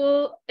med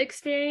school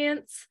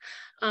experience.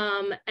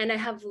 And I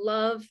have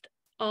loved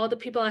all the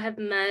people I have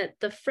met,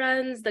 the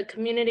friends, the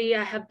community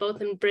I have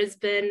both in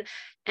Brisbane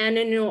and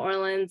in New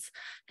Orleans.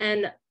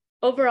 And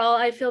overall,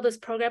 I feel this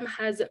program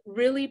has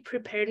really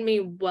prepared me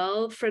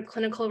well for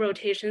clinical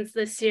rotations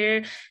this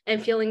year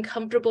and feeling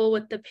comfortable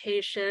with the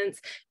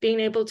patients, being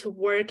able to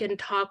work and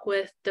talk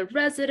with the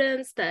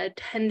residents, the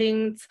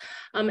attendings.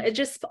 It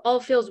just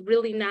all feels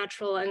really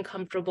natural and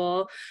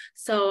comfortable.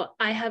 So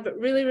I have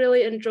really,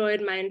 really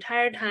enjoyed my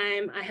entire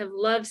time. I have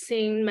loved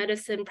seeing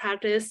medicine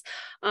practice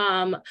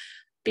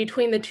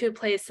between the two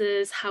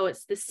places, how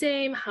it's the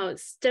same, how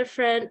it's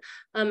different.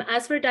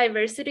 As for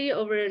diversity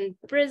over in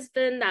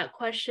Brisbane, that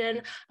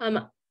question,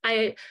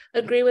 I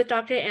agree with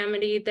Dr.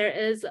 Amity. There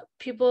is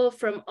people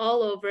from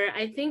all over.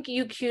 I think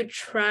UQ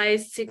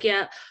tries to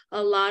get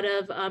a lot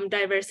of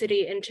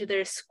diversity into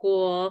their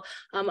school,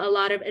 a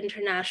lot of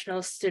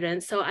international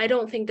students. So I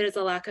don't think there's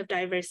a lack of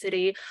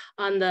diversity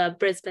on the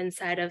Brisbane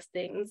side of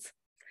things.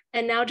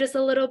 And now just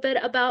a little bit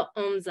about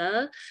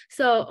OMSA.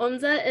 So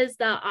OMSA is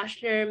the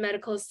Ochsner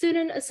Medical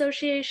Student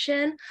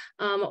Association.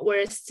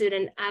 We're a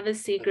student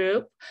advocacy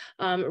group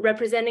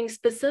representing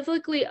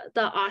specifically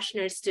the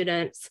Ochsner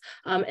students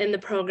in the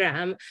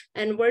program.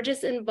 And we're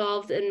just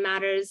involved in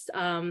matters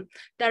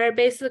that are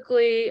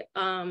basically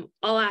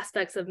all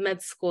aspects of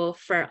med school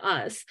for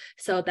us.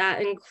 So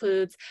that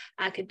includes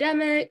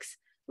academics,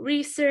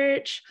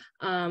 research,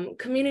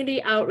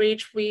 community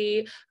outreach.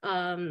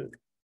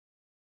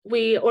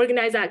 We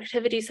organize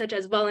activities such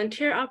as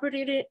volunteer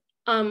opportunities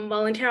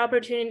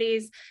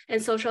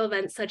and social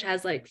events such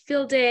as like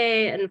field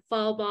day and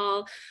fall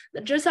ball.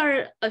 Just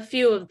are a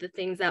few of the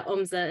things that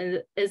OMSA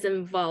is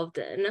involved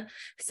in.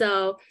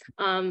 So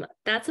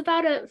that's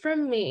about it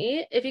from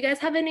me. If you guys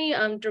have any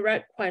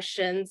direct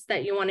questions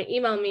that you want to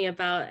email me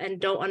about and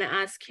don't want to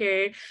ask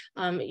here,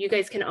 you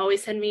guys can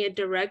always send me a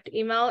direct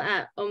email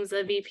at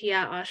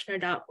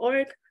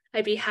omsavp@ochsner.org.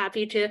 I'd be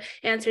happy to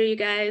answer you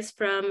guys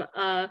from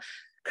a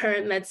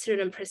current med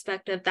student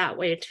perspective that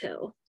way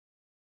too.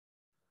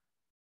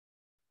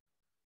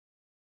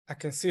 I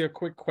can see a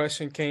quick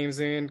question came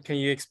in. Can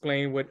you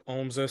explain what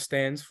OMSA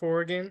stands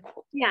for again?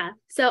 Yeah,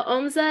 so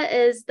OMSA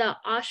is the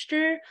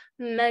Ochsner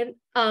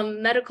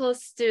Medical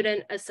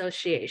Student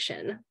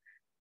Association.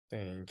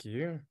 Thank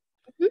you.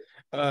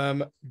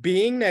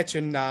 Being that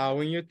you're now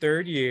in your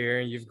third year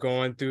and you've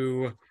gone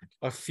through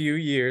a few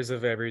years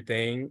of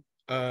everything,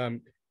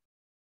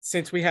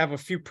 since we have a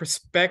few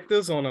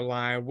perspectives on the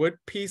line, what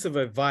piece of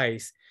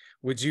advice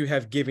would you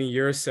have given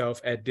yourself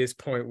at this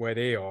point where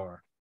they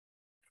are?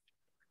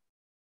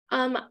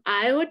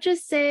 I would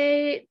just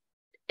say,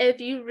 if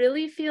you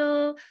really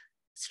feel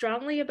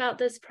strongly about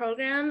this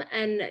program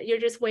and you're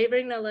just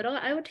wavering a little,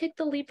 I would take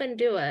the leap and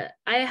do it.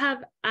 I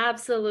have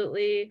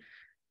absolutely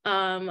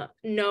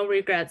no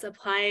regrets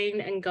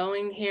applying and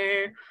going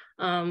here.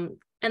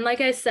 And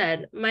like I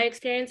said, my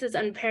experience is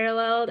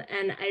unparalleled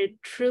and I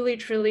truly,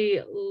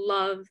 truly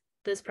love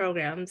this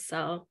program.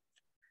 So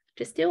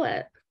just do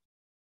it.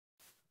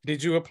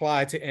 Did you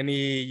apply to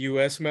any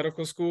U.S.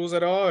 medical schools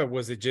at all, or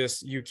was it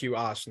just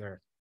UQ-Ochsner?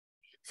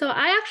 So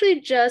I actually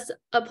just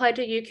applied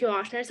to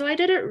UQ-Ochsner. So I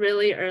did it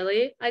really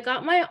early. I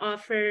got my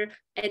offer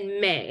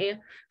in May.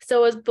 So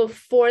it was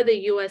before the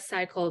US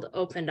cycle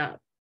opened up.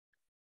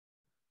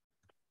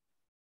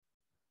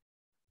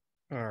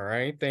 All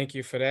right, thank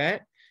you for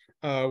that.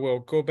 We'll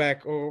go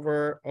back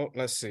over,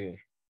 let's see.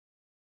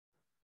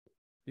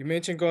 You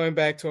mentioned going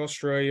back to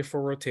Australia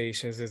for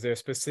rotations. Is there a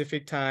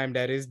specific time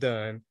that is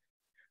done,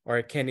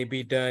 or can it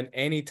be done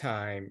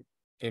anytime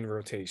in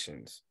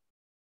rotations?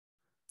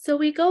 So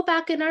we go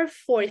back in our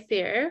fourth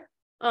year.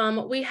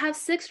 We have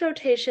 6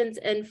 rotations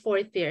in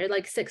fourth year,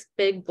 like 6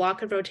 big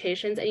block of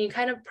rotations, and you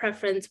kind of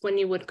preference when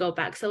you would go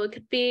back. So it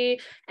could be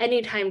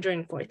anytime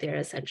during fourth year,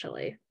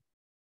 essentially.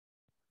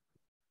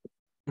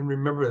 And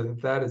remember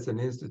that that is an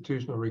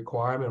institutional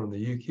requirement on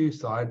the UQ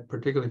side,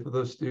 particularly for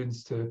those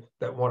students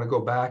that want to go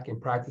back and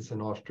practice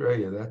in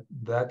Australia.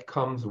 That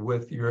comes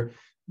with your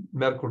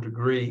medical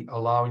degree,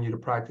 allowing you to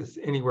practice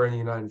anywhere in the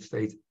United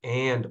States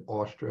and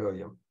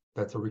Australia.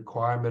 That's a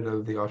requirement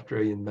of the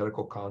Australian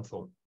Medical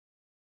Council.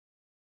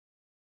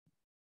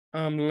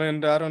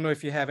 Linda, I don't know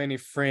if you have any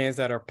friends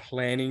that are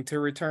planning to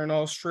return to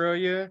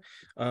Australia.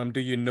 Do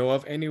you know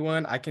of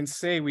anyone? I can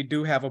say we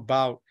do have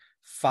about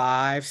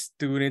 5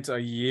 students a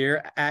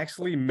year,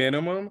 actually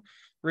minimum,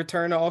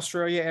 return to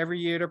Australia every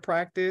year to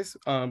practice.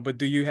 But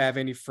do you have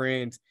any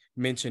friends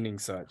mentioning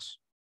such?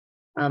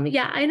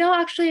 Yeah, I know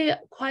actually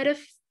quite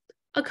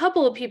a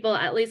couple of people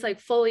at least like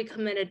fully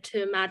committed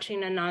to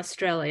matching in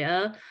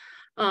Australia.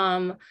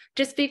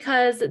 Just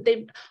because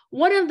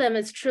one of them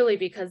is truly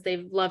because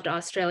they've loved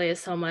Australia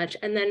so much.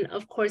 And then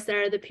of course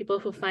there are the people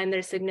who find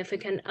their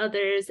significant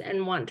others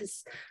and want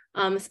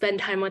to spend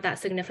time with that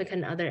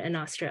significant other in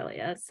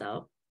Australia.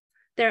 So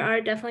there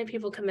are definitely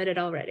people committed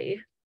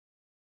already.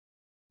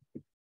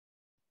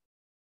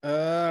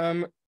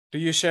 Do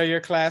you share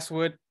your class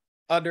with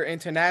other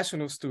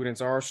international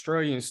students or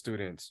Australian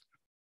students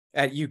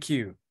at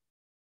UQ?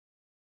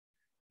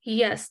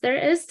 Yes, there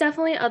is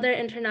definitely other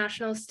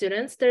international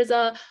students. There's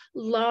a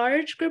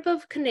large group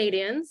of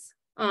Canadians,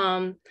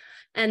 and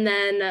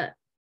then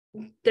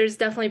there's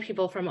definitely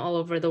people from all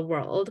over the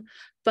world.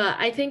 But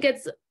I think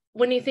it's,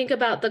 when you think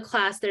about the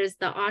class, there's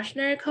the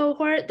Ochsner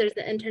cohort, there's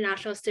the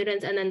international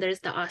students, and then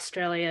there's the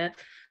Australia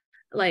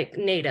like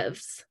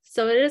natives.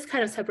 So it is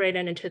kind of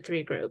separated into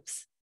 3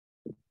 groups.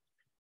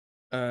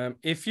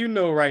 If you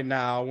know right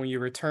now, when you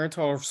return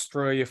to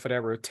Australia for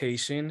that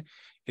rotation,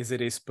 is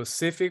it a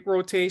specific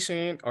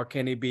rotation or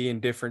can it be in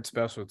different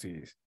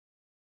specialties?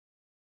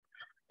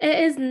 It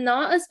is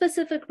not a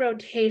specific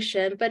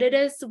rotation, but it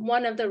is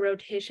one of the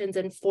rotations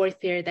in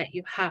 4th year that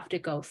you have to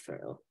go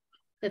through,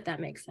 if that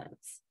makes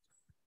sense.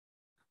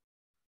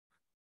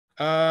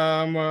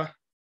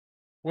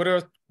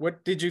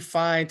 What did you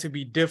find to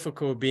be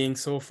difficult being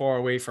so far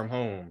away from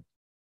home?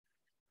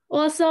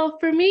 Well, so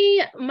for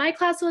me, my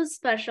class was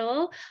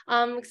special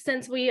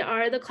since we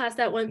are the class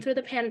that went through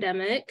the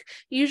pandemic.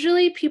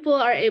 Usually people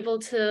are able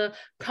to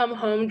come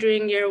home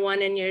during year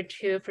 1 and year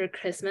 2 for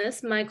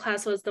Christmas. My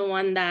class was the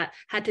one that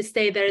had to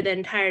stay there the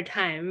entire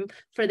time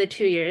for the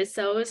 2 years.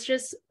 So it was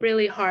just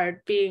really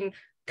hard being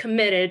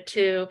committed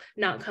to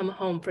not come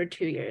home for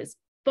 2 years.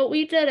 But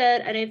we did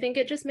it, and I think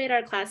it just made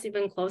our class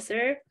even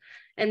closer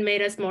and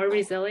made us more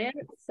resilient.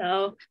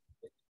 So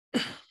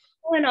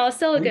all in all,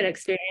 still a good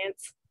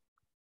experience.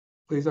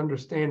 Please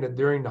understand that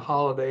during the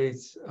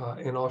holidays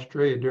in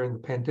Australia during the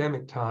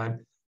pandemic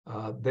time,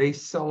 they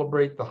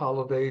celebrate the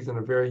holidays in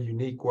a very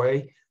unique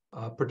way.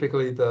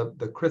 Particularly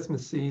the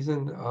Christmas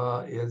season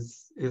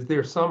is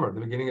their summer,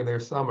 the beginning of their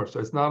summer. So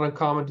it's not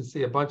uncommon to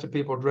see a bunch of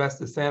people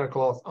dressed as Santa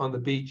Claus on the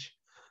beach.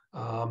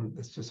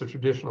 It's just a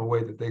traditional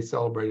way that they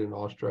celebrate in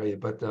Australia.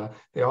 But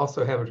they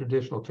also have a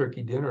traditional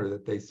turkey dinner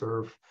that they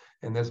serve.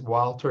 And there's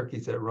wild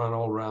turkeys that run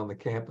all around the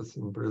campus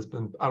in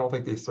Brisbane. I don't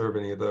think they serve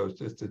any of those,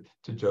 just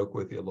to joke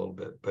with you a little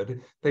bit. But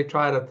they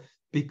try to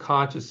be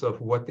conscious of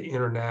what the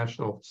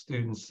international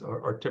students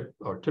are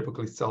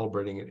typically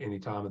celebrating at any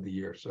time of the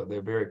year. So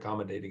they're very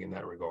accommodating in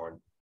that regard.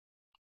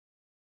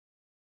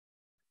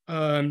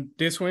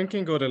 This one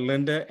can go to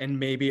Linda and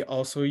maybe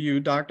also you,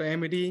 Dr.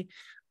 Amity.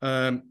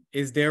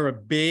 Is there a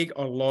big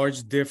or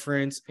large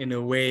difference in the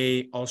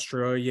way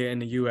Australia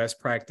and the US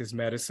practice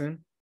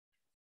medicine?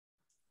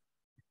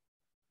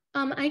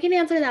 I can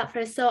answer that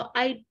first. So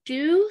I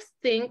do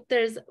think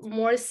there's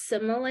more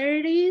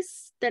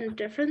similarities than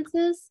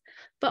differences,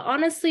 but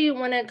honestly,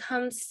 when it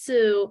comes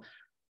to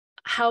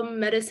how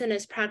medicine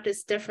is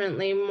practiced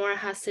differently, more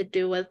has to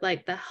do with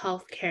like the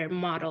healthcare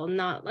model,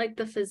 not like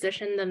the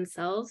physician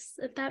themselves,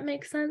 if that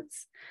makes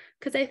sense.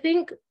 Because I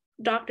think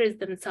doctors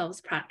themselves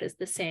practice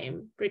the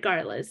same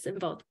regardless in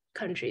both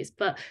countries,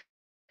 but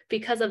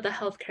because of the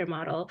healthcare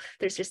model,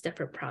 there's just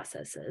different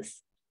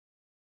processes.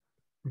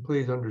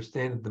 Please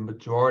understand that the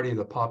majority of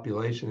the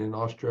population in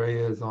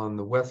Australia is on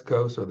the West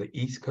Coast or the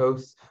East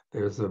Coast.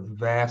 There's a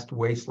vast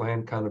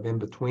wasteland kind of in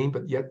between,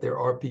 but yet there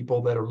are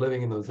people that are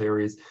living in those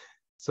areas.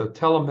 So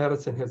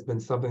telemedicine has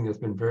been something that's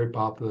been very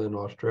popular in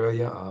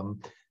Australia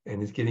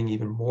and is getting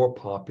even more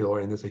popular.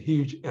 And there's a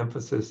huge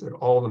emphasis at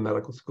all the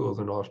medical schools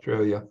in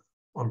Australia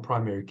on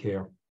primary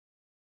care.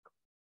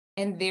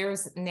 And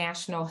there's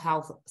national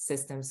health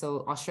system.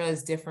 So Australia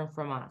is different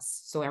from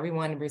us. So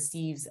everyone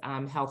receives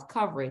health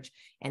coverage,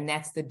 and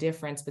that's the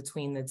difference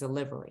between the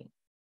delivery.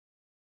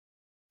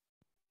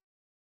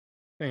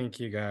 Thank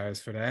you guys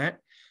for that.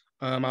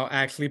 I'll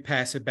actually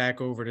pass it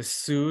back over to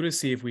Sue to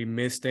see if we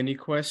missed any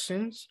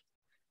questions.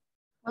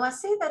 Well, I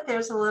see that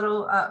there's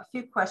a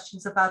few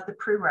questions about the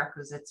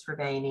prerequisites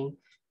remaining,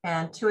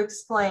 and to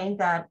explain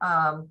that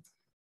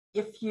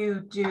if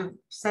you do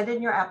send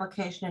in your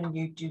application and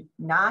you do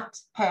not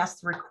pass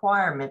the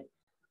requirement,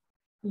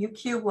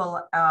 UQ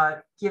will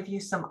give you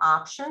some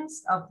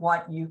options of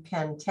what you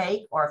can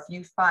take, or if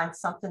you find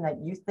something that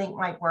you think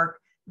might work,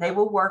 they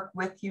will work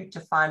with you to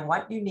find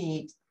what you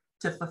need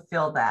to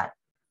fulfill that.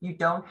 You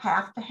don't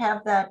have to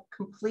have that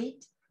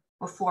complete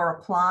before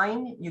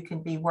applying. You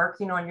can be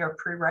working on your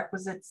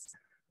prerequisites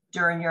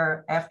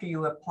after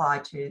you apply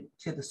to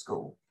the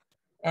school.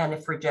 And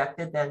if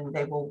rejected, then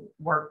they will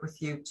work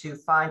with you to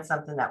find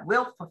something that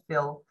will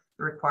fulfill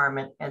the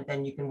requirement, and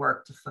then you can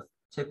work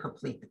to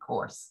complete the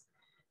course.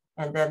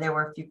 And then there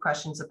were a few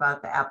questions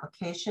about the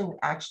application.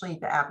 Actually,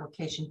 the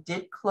application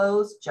did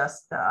close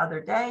just the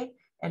other day,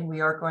 and we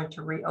are going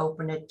to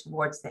reopen it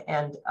towards the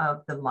end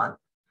of the month.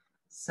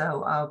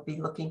 So I'll be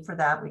looking for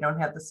that. We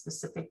don't have the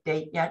specific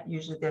date yet.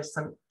 Usually there's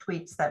some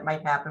tweaks that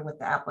might happen with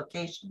the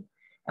application.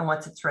 And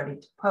once it's ready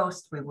to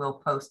post, we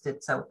will post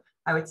it. So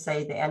I would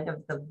say the end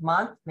of the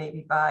month,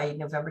 maybe by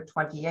November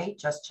 28th,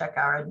 just check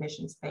our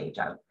admissions page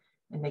out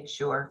and make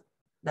sure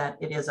that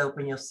it is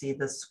open. You'll see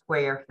the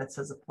square that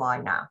says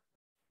apply now.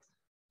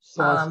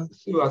 So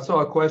Sue, I saw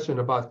a question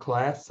about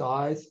class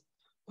size.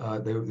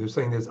 They're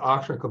saying there's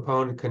Ochsner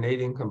component,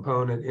 Canadian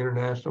component,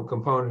 international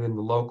component, and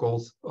the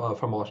locals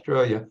from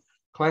Australia.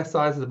 Class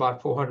size is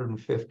about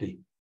 450,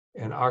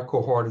 and our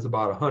cohort is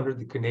about 100.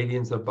 The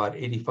Canadians are about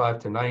 85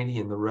 to 90,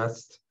 and the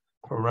rest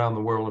from around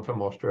the world and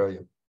from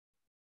Australia.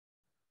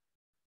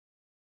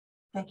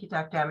 Thank you,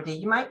 Dr. Amity.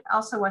 You might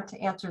also want to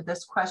answer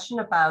this question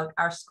about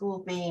our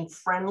school being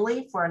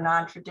friendly for a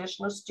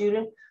non-traditional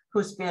student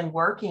who's been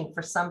working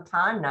for some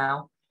time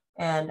now,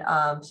 and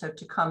so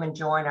to come and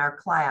join our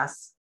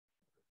class.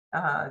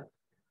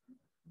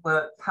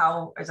 But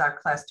how is our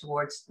class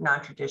towards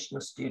non-traditional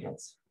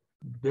students?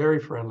 Very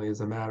friendly, as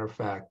a matter of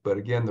fact. But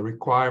again, the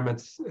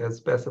requirements as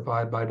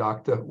specified by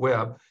Dr.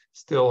 Webb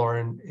still are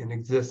in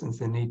existence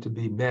and need to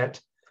be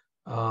met.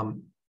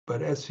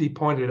 But as she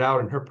pointed out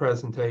in her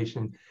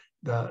presentation,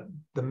 the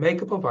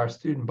makeup of our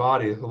student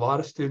body is a lot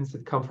of students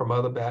that come from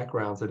other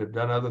backgrounds that have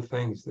done other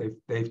things.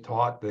 They've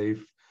taught,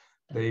 they've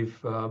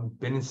been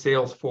in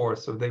sales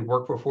force, so they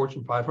work for a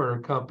Fortune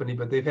 500 company,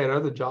 but they've had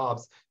other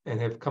jobs and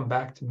have come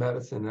back to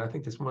medicine. And I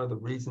think that's one of the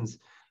reasons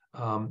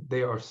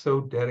they are so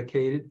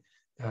dedicated.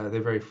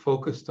 They're very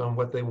focused on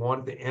what they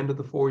want at the end of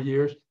the 4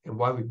 years and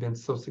why we've been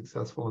so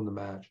successful in the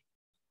match.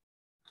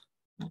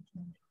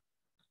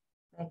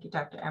 Thank you,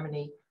 Dr.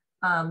 Amity.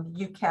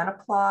 You can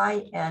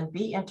apply and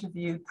be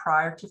interviewed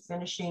prior to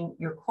finishing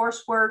your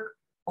coursework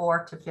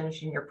or to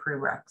finishing your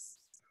prereqs.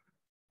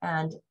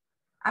 And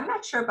I'm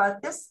not sure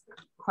about this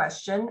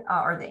question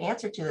or the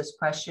answer to this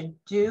question.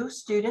 Do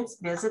students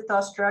visit the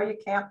Australia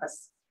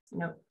campus? You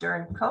know,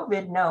 during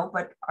COVID, no,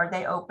 but are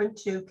they open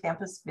to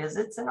campus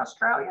visits in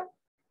Australia?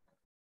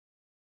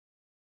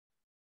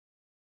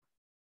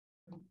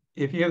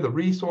 If you have the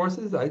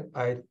resources,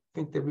 I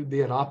think there would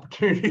be an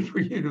opportunity for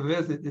you to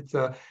visit.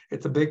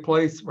 It's a big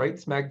place right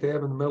smack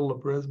dab in the middle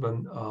of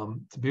Brisbane.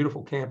 It's a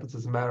beautiful campus,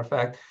 as a matter of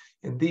fact.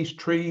 And these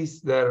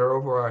trees that are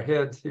over our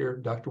heads here,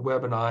 Dr.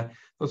 Webb and I,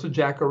 those are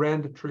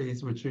jacaranda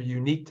trees, which are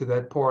unique to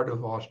that part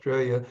of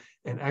Australia.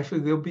 And actually,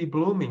 they'll be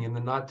blooming in the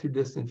not too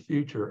distant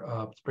future,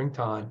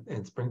 springtime.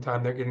 And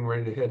springtime they're getting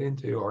ready to head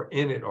into or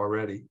in it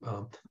already.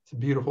 It's a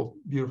beautiful,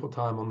 beautiful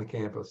time on the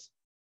campus.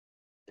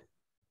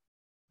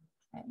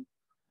 Okay.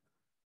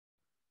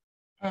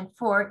 And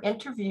for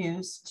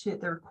interviews, the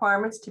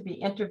requirements to be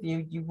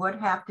interviewed, you would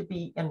have to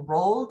be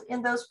enrolled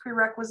in those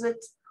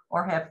prerequisites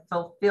or have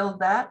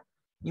fulfilled that.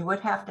 You would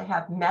have to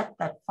have met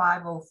that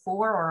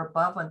 504 or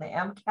above on the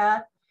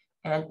MCAT,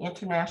 and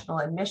International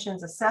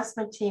Admissions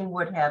Assessment Team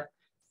would have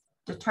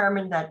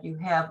determined that you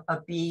have a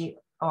B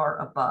or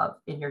above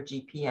in your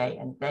GPA,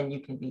 and then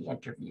you can be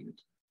interviewed.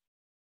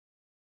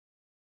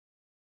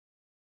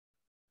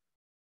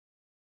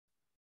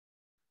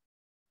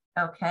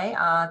 Okay,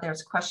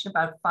 there's a question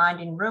about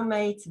finding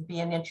roommates and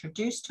being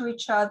introduced to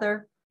each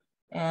other.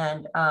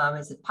 And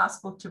is it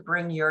possible to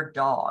bring your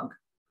dog?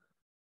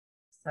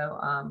 So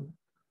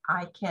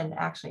I can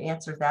actually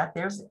answer that.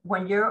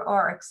 When you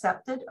are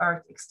accepted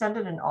or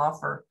extended an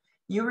offer,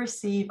 you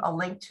receive a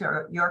link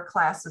to your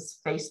class's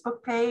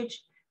Facebook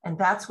page, and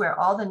that's where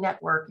all the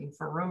networking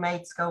for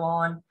roommates go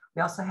on.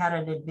 We also had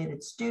an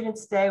Admitted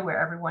Students Day where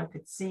everyone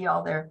could see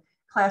all their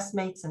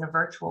classmates in a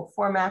virtual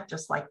format,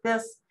 just like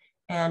this.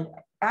 And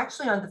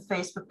actually on the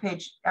Facebook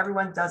page,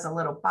 everyone does a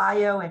little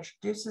bio,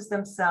 introduces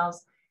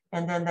themselves,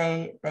 and then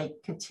they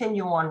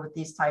continue on with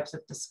these types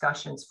of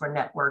discussions for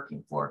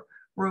networking for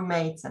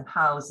roommates and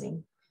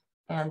housing.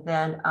 And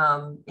then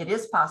it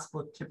is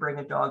possible to bring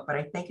a dog, but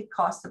I think it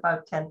costs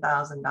about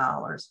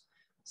 $10,000.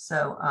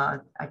 So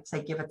I'd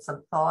say give it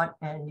some thought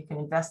and you can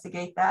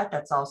investigate that.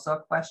 That's also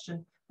a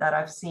question that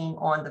I've seen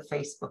on the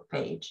Facebook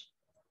page.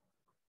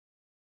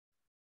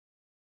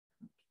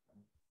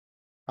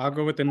 I'll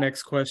go with the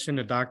next question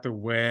to Dr.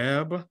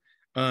 Webb.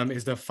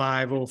 Is the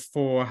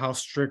 504, how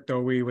strict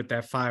are we with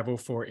that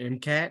 504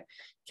 MCAT?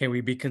 Can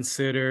we be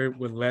considered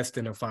with less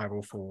than a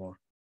 504?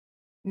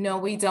 No,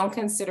 we don't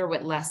consider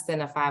with less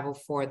than a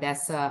 504.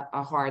 That's a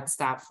hard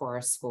stop for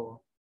our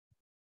school.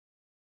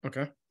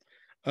 Okay.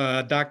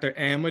 Dr.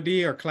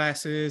 Amity, are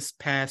classes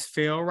pass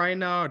fail right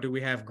now, or do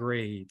we have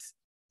grades?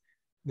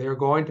 They're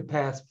going to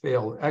pass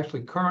fail.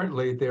 Actually,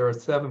 currently they're a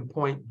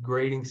 7-point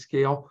grading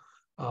scale.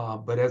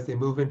 But as they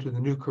move into the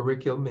new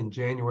curriculum in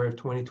January of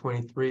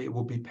 2023, it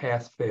will be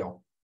pass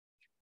fail.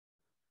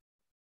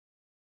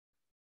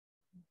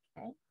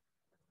 Okay.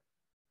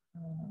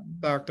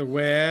 Dr.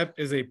 Webb,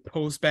 is a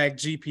post-bac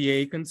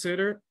GPA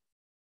considered?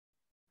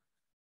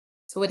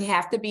 So it'd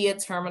have to be a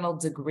terminal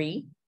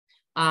degree.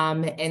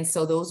 And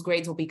so those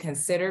grades will be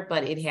considered,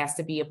 but it has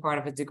to be a part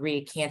of a degree.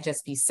 It can't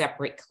just be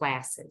separate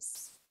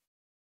classes.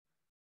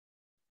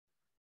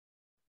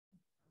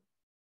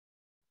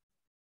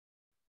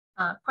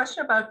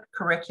 Question about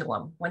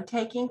curriculum. When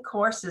taking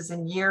courses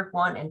in year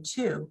 1 and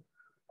 2,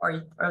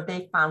 are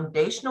they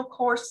foundational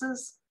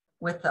courses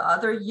with the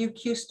other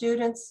UQ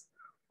students,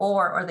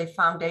 or are they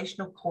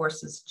foundational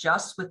courses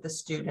just with the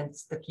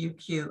students, the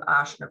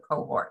UQ-Ochsner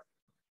cohort?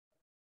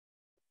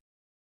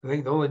 I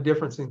think the only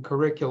difference in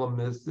curriculum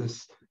is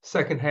this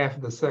second half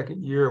of the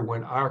second year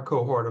when our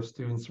cohort of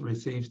students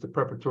receives the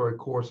preparatory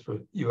course for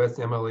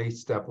USMLE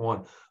Step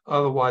 1.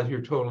 Otherwise,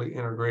 you're totally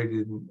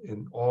integrated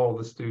in all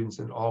the students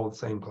in all the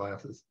same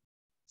classes,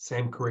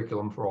 same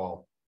curriculum for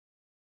all.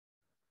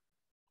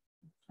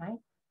 Okay.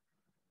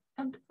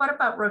 And what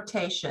about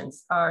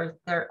rotations? Are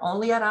they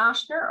only at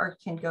Ochsner or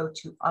can go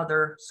to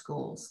other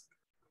schools?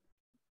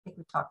 I think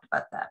we talked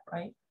about that,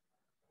 right?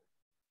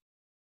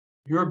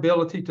 Your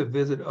ability to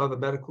visit other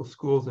medical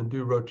schools and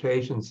do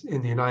rotations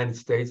in the United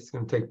States is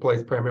going to take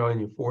place primarily in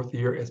your 4th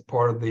year as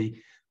part of the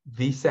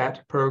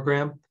VSAT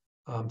program.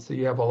 So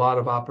you have a lot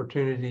of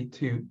opportunity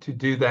to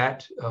do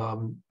that.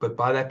 But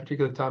by that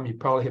particular time, you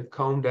probably have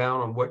coned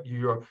down on what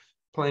you're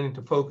planning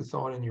to focus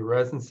on in your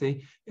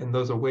residency. And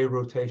those away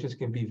rotations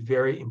can be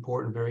very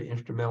important, very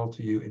instrumental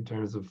to you in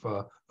terms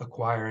of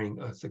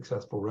acquiring a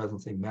successful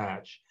residency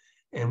match.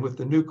 And with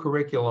the new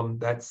curriculum,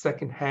 that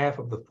second half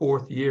of the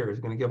 4th year is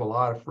going to give a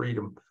lot of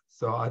freedom.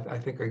 So I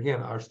think,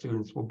 again, our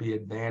students will be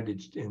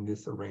advantaged in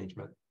this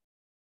arrangement.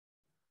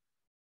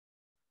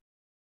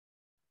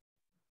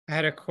 I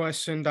had a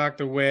question,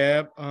 Dr.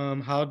 Webb.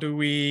 How do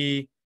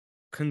we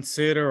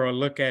consider or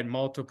look at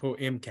multiple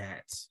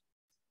MCATs?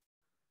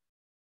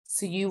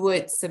 So you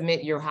would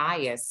submit your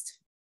highest.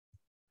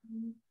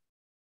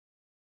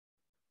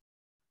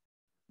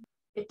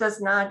 It does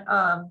not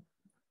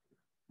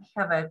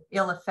have an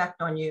ill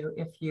effect on you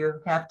if you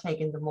have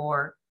taken the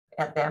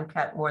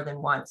MCAT more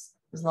than once.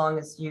 As long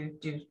as you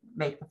do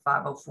make the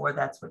 504,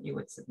 that's what you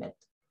would submit.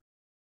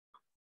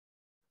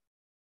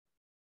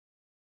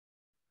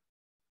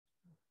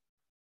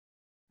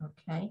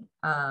 Okay.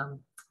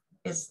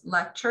 Is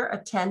lecture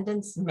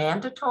attendance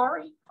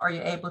mandatory? Are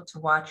you able to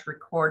watch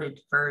recorded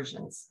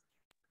versions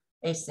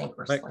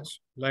asynchronously?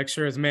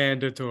 Lecture is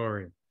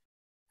mandatory.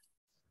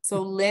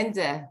 So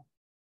Linda,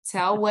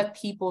 tell what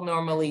people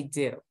normally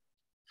do.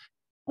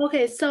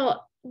 Okay, so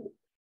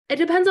it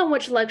depends on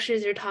which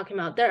lectures you're talking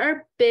about. There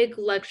are big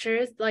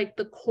lectures, like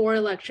the core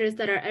lectures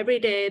that are every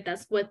day,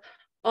 that's with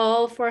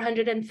all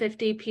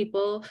 450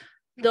 people.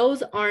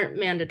 Those aren't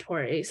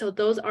mandatory. So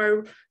those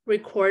are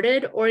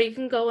recorded, or you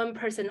can go in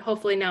person,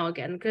 hopefully now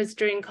again, because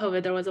during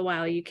COVID, there was a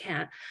while you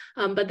can't.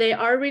 But they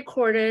are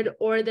recorded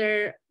or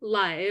they're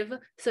live,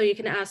 so you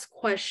can ask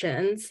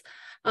questions.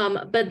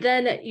 But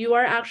then you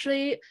are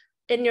actually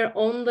in your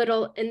own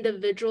little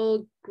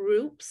individual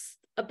groups,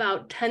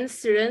 about 10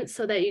 students,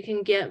 so that you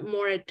can get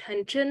more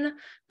attention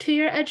to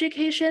your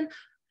education.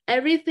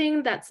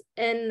 Everything that's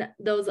in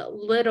those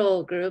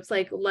little groups,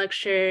 like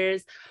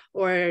lectures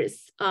or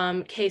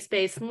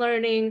case-based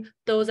learning,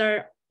 those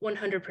are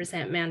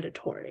 100%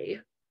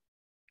 mandatory.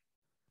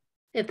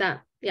 If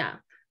that, yeah,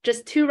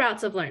 just 2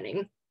 routes of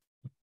learning.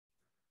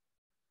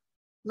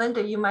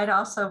 Linda, you might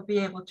also be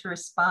able to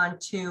respond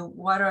to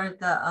what are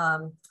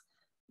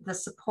the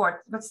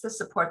support, what's the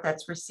support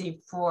that's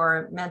received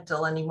for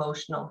mental and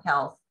emotional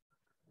health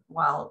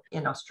while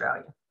in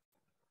Australia?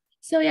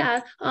 So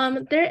yeah,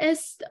 there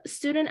is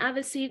student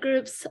advocacy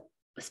groups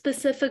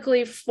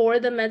specifically for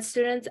the med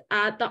students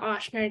at the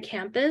Ochsner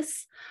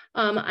campus.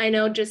 I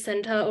know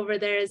Jacinta over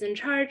there is in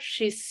charge.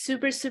 She's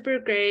super, super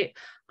great.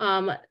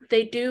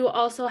 They do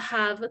also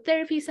have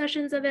therapy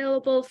sessions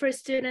available for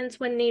students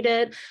when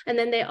needed. And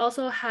then they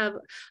also have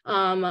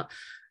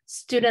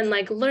student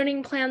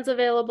learning plans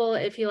available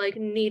if you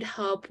need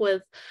help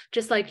with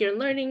just your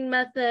learning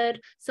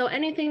method. So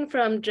anything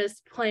from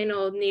just plain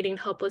old needing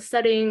help with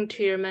studying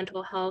to your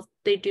mental health,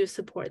 they do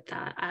support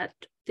that at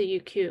the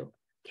UQ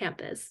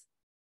campus.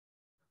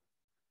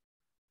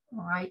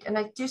 All right, and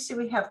I do see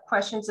we have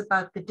questions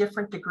about the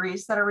different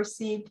degrees that are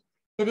received.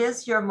 It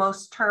is your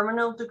most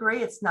terminal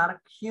degree. It's not a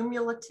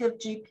cumulative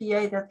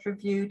GPA that's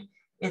reviewed.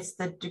 It's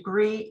the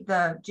degree,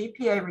 the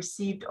GPA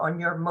received on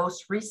your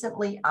most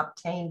recently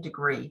obtained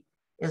degree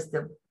is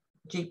the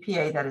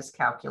GPA that is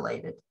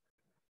calculated.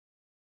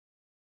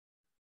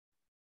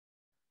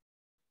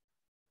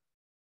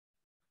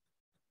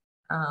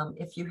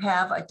 If you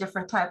have a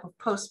different type of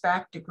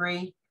post-bac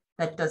degree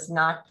that does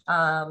not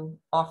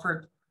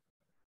offer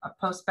a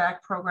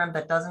post-bac program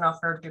that doesn't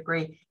offer a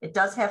degree, it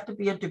does have to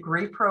be a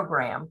degree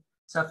program.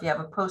 So if you have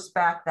a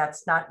post-bac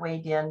that's not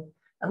weighed in,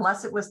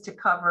 unless it was to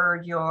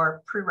cover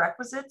your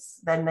prerequisites,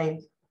 then they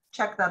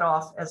check that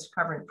off as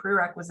covering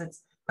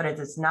prerequisites, but it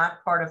is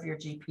not part of your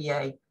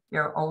GPA.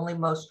 Your only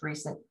most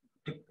recent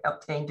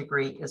obtained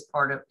degree is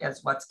part of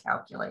as what's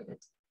calculated.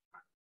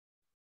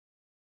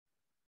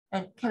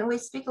 And can we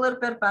speak a little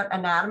bit about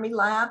anatomy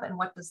lab and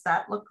what does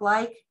that look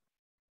like?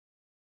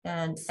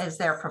 And is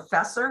there a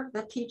professor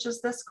that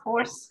teaches this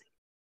course?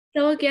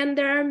 So again,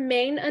 there are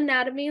main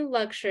anatomy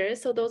lectures.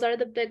 So those are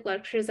the big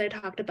lectures I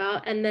talked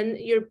about. And then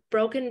you're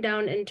broken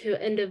down into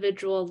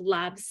individual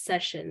lab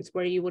sessions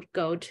where you would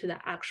go to the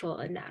actual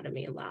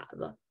anatomy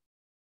lab.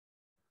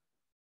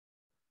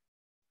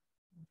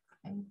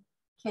 Okay.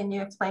 Can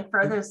you explain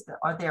further?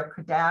 Are there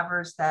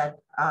cadavers that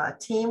a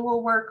team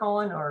will work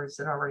on, or is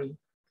it already,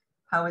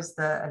 how is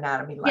the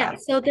anatomy lab? Yeah,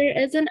 so there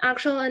is an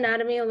actual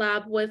anatomy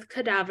lab with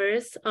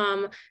cadavers.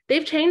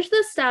 They've changed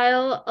the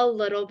style a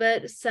little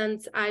bit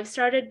since I've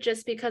started,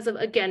 just because of,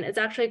 again, it's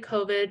actually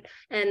COVID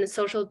and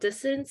social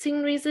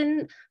distancing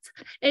reasons.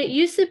 It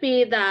used to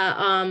be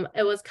that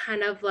it was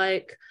kind of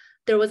like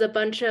there was a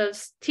bunch of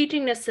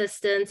teaching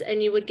assistants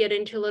and you would get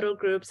into little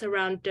groups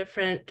around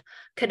different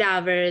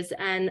cadavers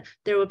and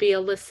there would be a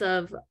list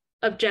of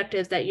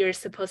objectives that you're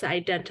supposed to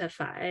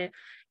identify.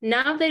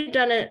 Now they've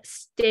done it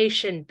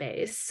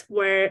station-based,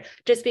 where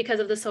just because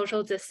of the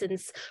social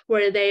distance,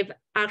 where they've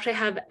actually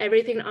have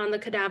everything on the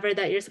cadaver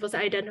that you're supposed to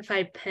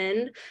identify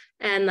pinned,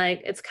 and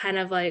it's kind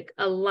of like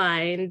a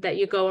line that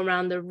you go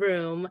around the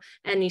room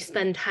and you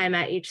spend time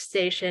at each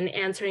station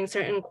answering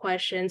certain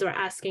questions or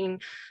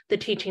asking the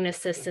teaching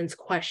assistants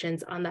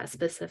questions on that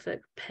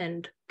specific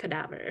pinned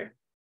cadaver.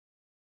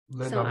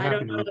 Linda, So I'm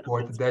happy to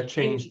report that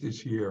changed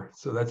this year,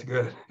 so that's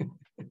good.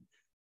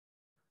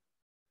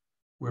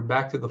 We're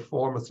back to the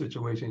former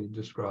situation you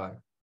described.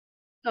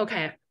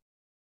 Okay.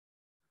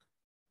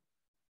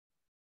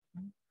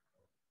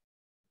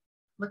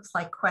 Looks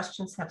like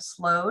questions have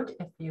slowed.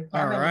 If you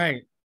have All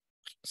right.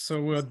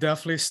 So we'll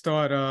definitely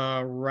start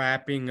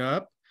wrapping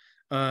up.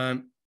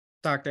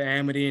 Dr.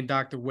 Amity and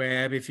Dr.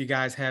 Webb, if you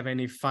guys have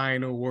any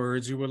final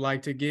words you would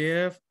like to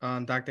give.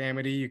 Dr.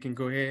 Amity, you can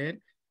go ahead.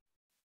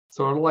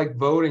 sort of like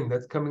voting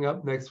that's coming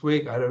up next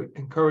week. I'd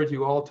encourage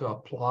you all to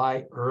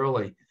apply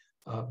early.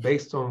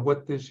 Based on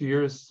what this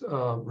year's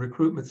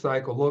recruitment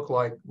cycle looked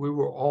like, we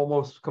were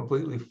almost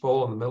completely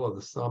full in the middle of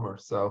the summer.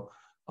 So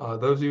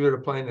those of you that are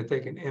planning to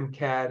take an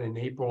MCAT in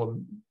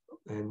April,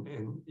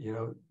 and you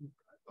know,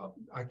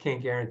 I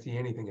can't guarantee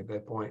anything at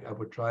that point. I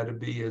would try to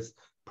be as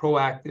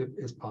proactive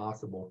as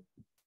possible.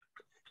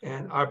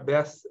 And our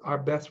best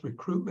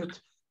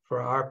recruitment for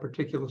our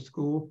particular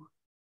school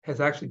has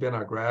actually been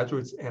our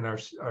graduates and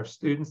our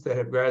students that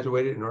have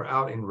graduated and are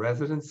out in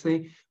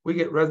residency. We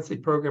get residency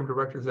program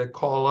directors that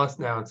call us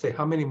now and say,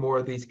 how many more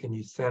of these can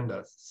you send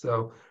us?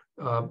 So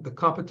the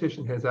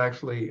competition has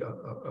actually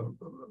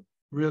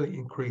really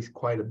increased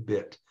quite a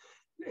bit.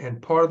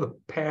 And part of the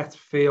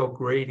pass-fail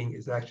grading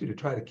is actually to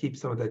try to keep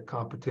some of that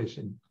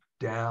competition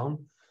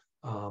down.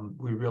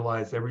 We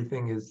realize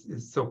everything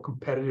is so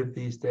competitive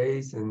these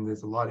days, and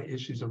there's a lot of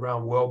issues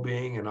around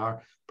well-being and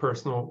our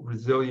personal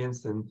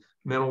resilience and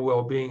mental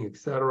well-being, et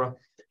cetera.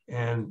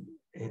 And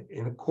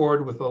in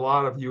accord with a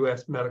lot of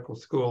U.S. medical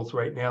schools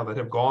right now that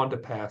have gone to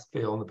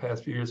pass-fail in the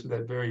past few years for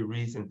that very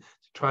reason,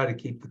 to try to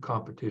keep the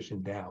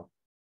competition down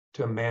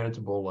to a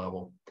manageable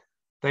level.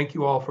 Thank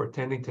you all for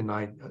attending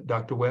tonight.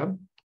 Dr. Webb?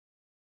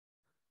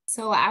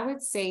 So I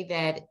would say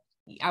that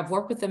I've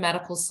worked with the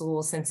medical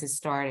school since it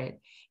started.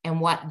 And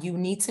what you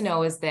need to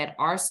know is that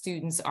our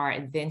students are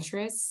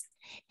adventurous,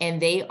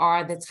 and they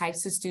are the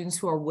types of students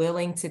who are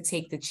willing to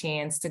take the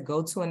chance to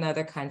go to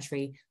another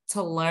country,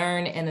 to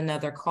learn in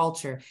another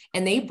culture.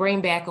 And they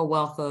bring back a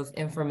wealth of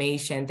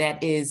information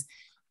that is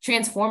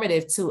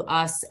transformative to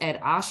us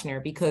at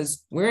Ochsner,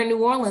 because we're in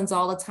New Orleans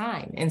all the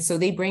time. And so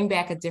they bring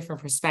back a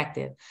different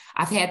perspective.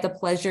 I've had the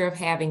pleasure of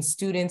having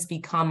students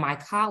become my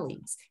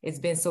colleagues. It's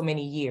been so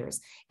many years.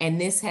 And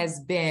this has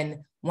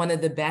been one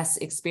of the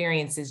best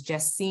experiences,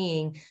 just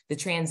seeing the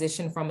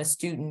transition from a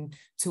student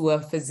to a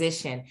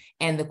physician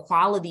and the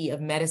quality of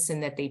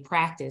medicine that they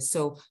practice.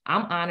 So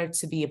I'm honored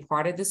to be a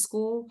part of the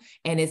school,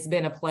 and it's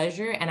been a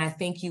pleasure. And I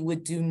think you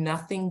would do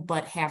nothing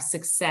but have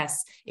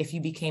success if you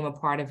became a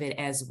part of it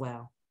as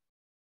well.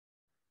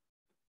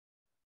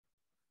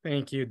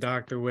 Thank you,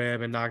 Dr.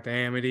 Webb and Dr.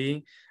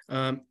 Amity.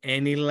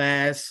 Any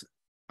last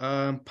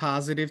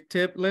positive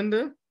tip,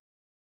 Linda?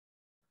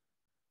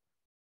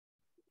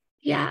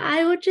 Yeah,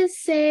 I would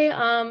just say,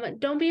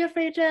 don't be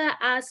afraid to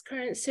ask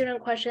current student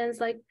questions.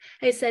 Like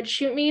I said,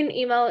 shoot me an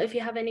email if you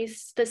have any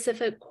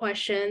specific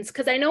questions,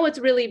 because I know it's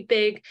really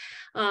big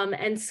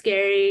and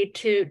scary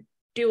to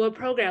do a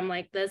program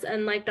like this.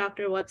 And like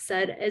Dr. Webb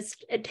said,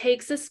 it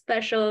takes a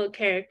special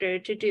character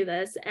to do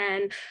this.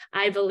 And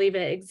I believe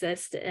it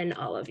exists in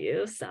all of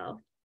you, so.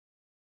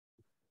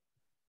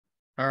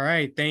 All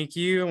right, thank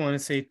you. I want to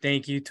say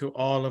thank you to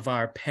all of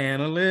our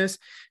panelists.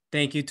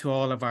 Thank you to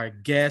all of our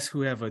guests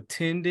who have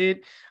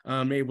attended.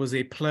 It was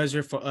a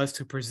pleasure for us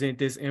to present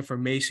this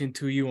information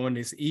to you on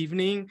this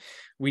evening.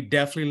 We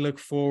definitely look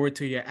forward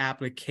to your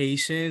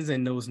applications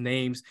and those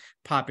names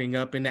popping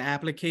up in the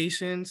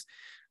applications.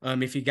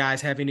 If you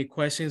guys have any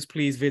questions,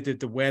 please visit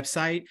the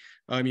website.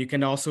 You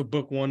can also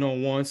book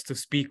one-on-ones to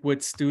speak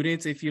with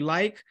students if you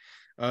like.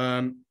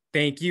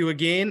 Thank you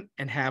again,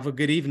 and have a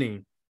good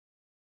evening.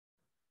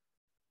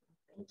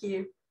 Thank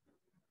you.